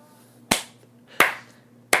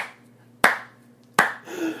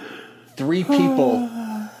 Three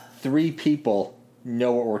people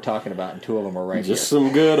know what we're talking about, and 2 of them are right Just here.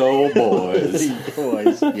 some good old boys.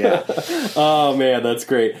 Boys, yeah. Oh man, that's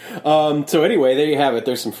great. So anyway, there you have it.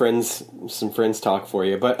 There's some friends talk for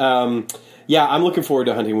you. But yeah, I'm looking forward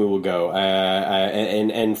to Hunting We Will Go.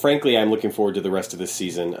 And frankly, I'm looking forward to the rest of this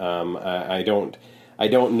season. I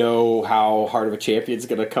don't know how Heart of a Champion's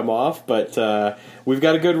going to come off, but we've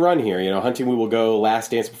got a good run here. You know, Hunting We Will Go,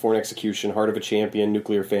 Last Dance Before an Execution, Heart of a Champion,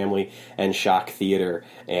 Nuclear Family, and Shock Theater.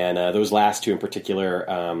 And those last 2 in particular,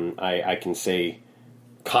 I can say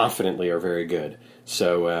confidently are very good.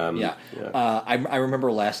 So I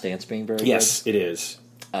remember Last Dance being very yes, it is.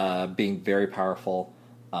 good. Being very powerful.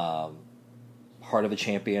 Heart of a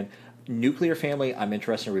Champion. Nuclear Family, I'm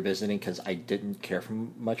interested in revisiting because I didn't care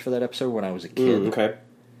much for that episode when I was a kid. Okay.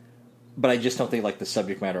 But I just don't think like the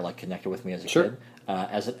subject matter like connected with me as a kid.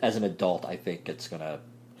 As an adult, I think it's gonna.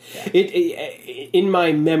 Yeah. It in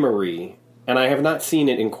my memory, and I have not seen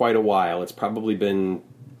it in quite a while. It's probably been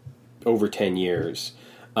over 10 years.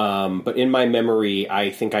 But in my memory, I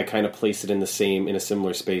think I kind of place it in a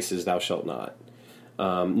similar space as Thou Shalt Not.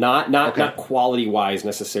 Not quality wise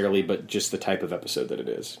necessarily, but just the type of episode that it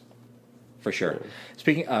is. For sure.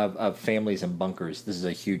 Speaking of families and bunkers, this is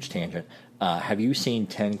a huge tangent. Have you seen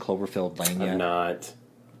 10 Cloverfield Lane yet? I'm not.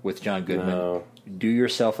 With John Goodman? No. Do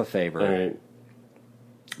yourself a favor. All right.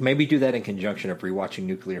 Maybe do that in conjunction of rewatching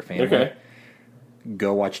Nuclear Family. Okay.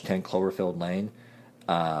 Go watch 10 Cloverfield Lane.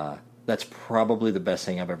 That's probably the best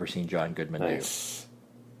thing I've ever seen John Goodman Nice.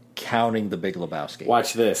 do. Counting The Big Lebowski.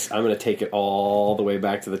 Watch this. I'm going to take it all the way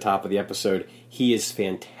back to the top of the episode. He is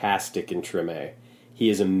fantastic in Treme. He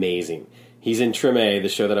is amazing. He's in Treme, the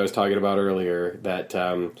show that I was talking about earlier, that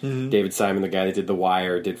David Simon, the guy that did The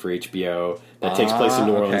Wire, did for HBO, that takes place in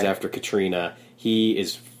New Orleans after Katrina. He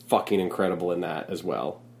is fucking incredible in that as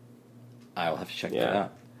well. I'll have to check that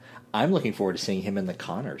out. I'm looking forward to seeing him in The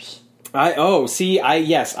Conners. I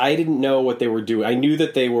didn't know what they were doing. I knew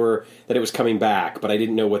that it was coming back, but I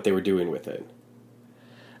didn't know what they were doing with it.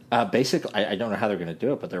 Basically, I don't know how they're going to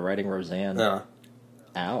do it, but they're writing Roseanne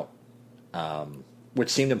out. Which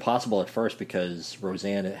seemed impossible at first because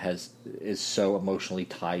Roseanne is so emotionally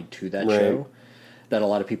tied to that show that a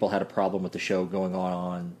lot of people had a problem with the show going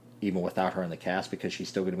on even without her in the cast because she's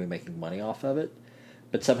still going to be making money off of it.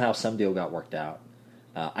 But somehow some deal got worked out.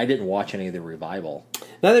 I didn't watch any of the revival.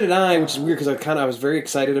 Neither did I, which is weird because I was very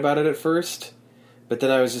excited about it at first, But then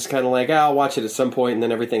I was just kind of like, I'll watch it at some point, and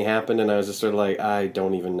then everything happened, and I was just sort of like, I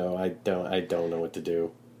don't even know. I don't know what to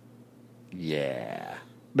do. Yeah.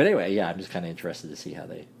 But anyway, yeah, I'm just kind of interested to see how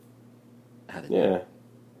they do it.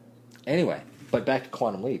 Anyway, but back to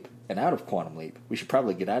Quantum Leap. And out of Quantum Leap, we should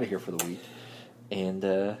probably get out of here for the week.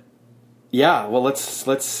 And yeah, well, let's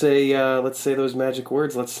say those magic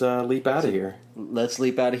words. Let's leap out of here. Let's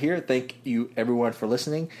leap out of here. Thank you, everyone, for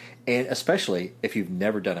listening, and especially if you've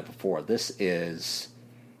never done it before. This is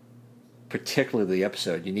particularly the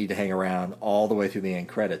episode you need to hang around all the way through the end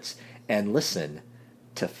credits and listen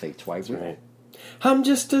to Fate's White Wheel. Right. I'm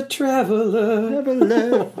just a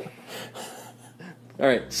traveler. All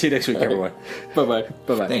right, see you next week, everyone. Bye-bye.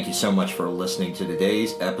 Bye-bye. Thank you so much for listening to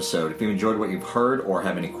today's episode. If you enjoyed what you've heard or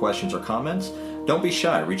have any questions or comments, don't be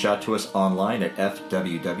shy. Reach out to us online at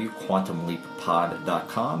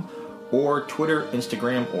fwwquantumleappod.com or Twitter,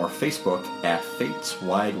 Instagram, or Facebook at Fate's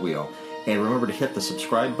Wide Wheel. And remember to hit the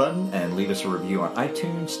subscribe button and leave us a review on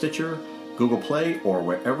iTunes, Stitcher, Google Play, or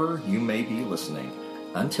wherever you may be listening.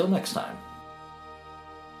 Until next time.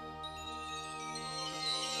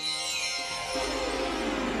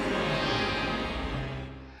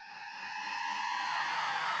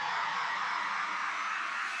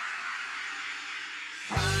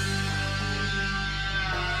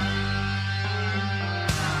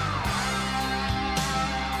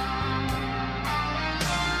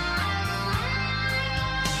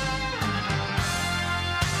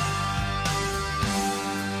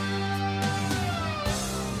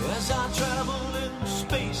 As I travel in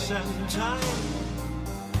space and time,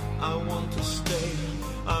 I want to stay,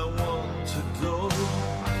 I want to go.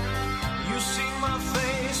 You see my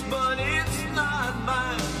face, but it's not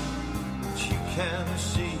mine, but you can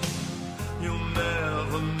see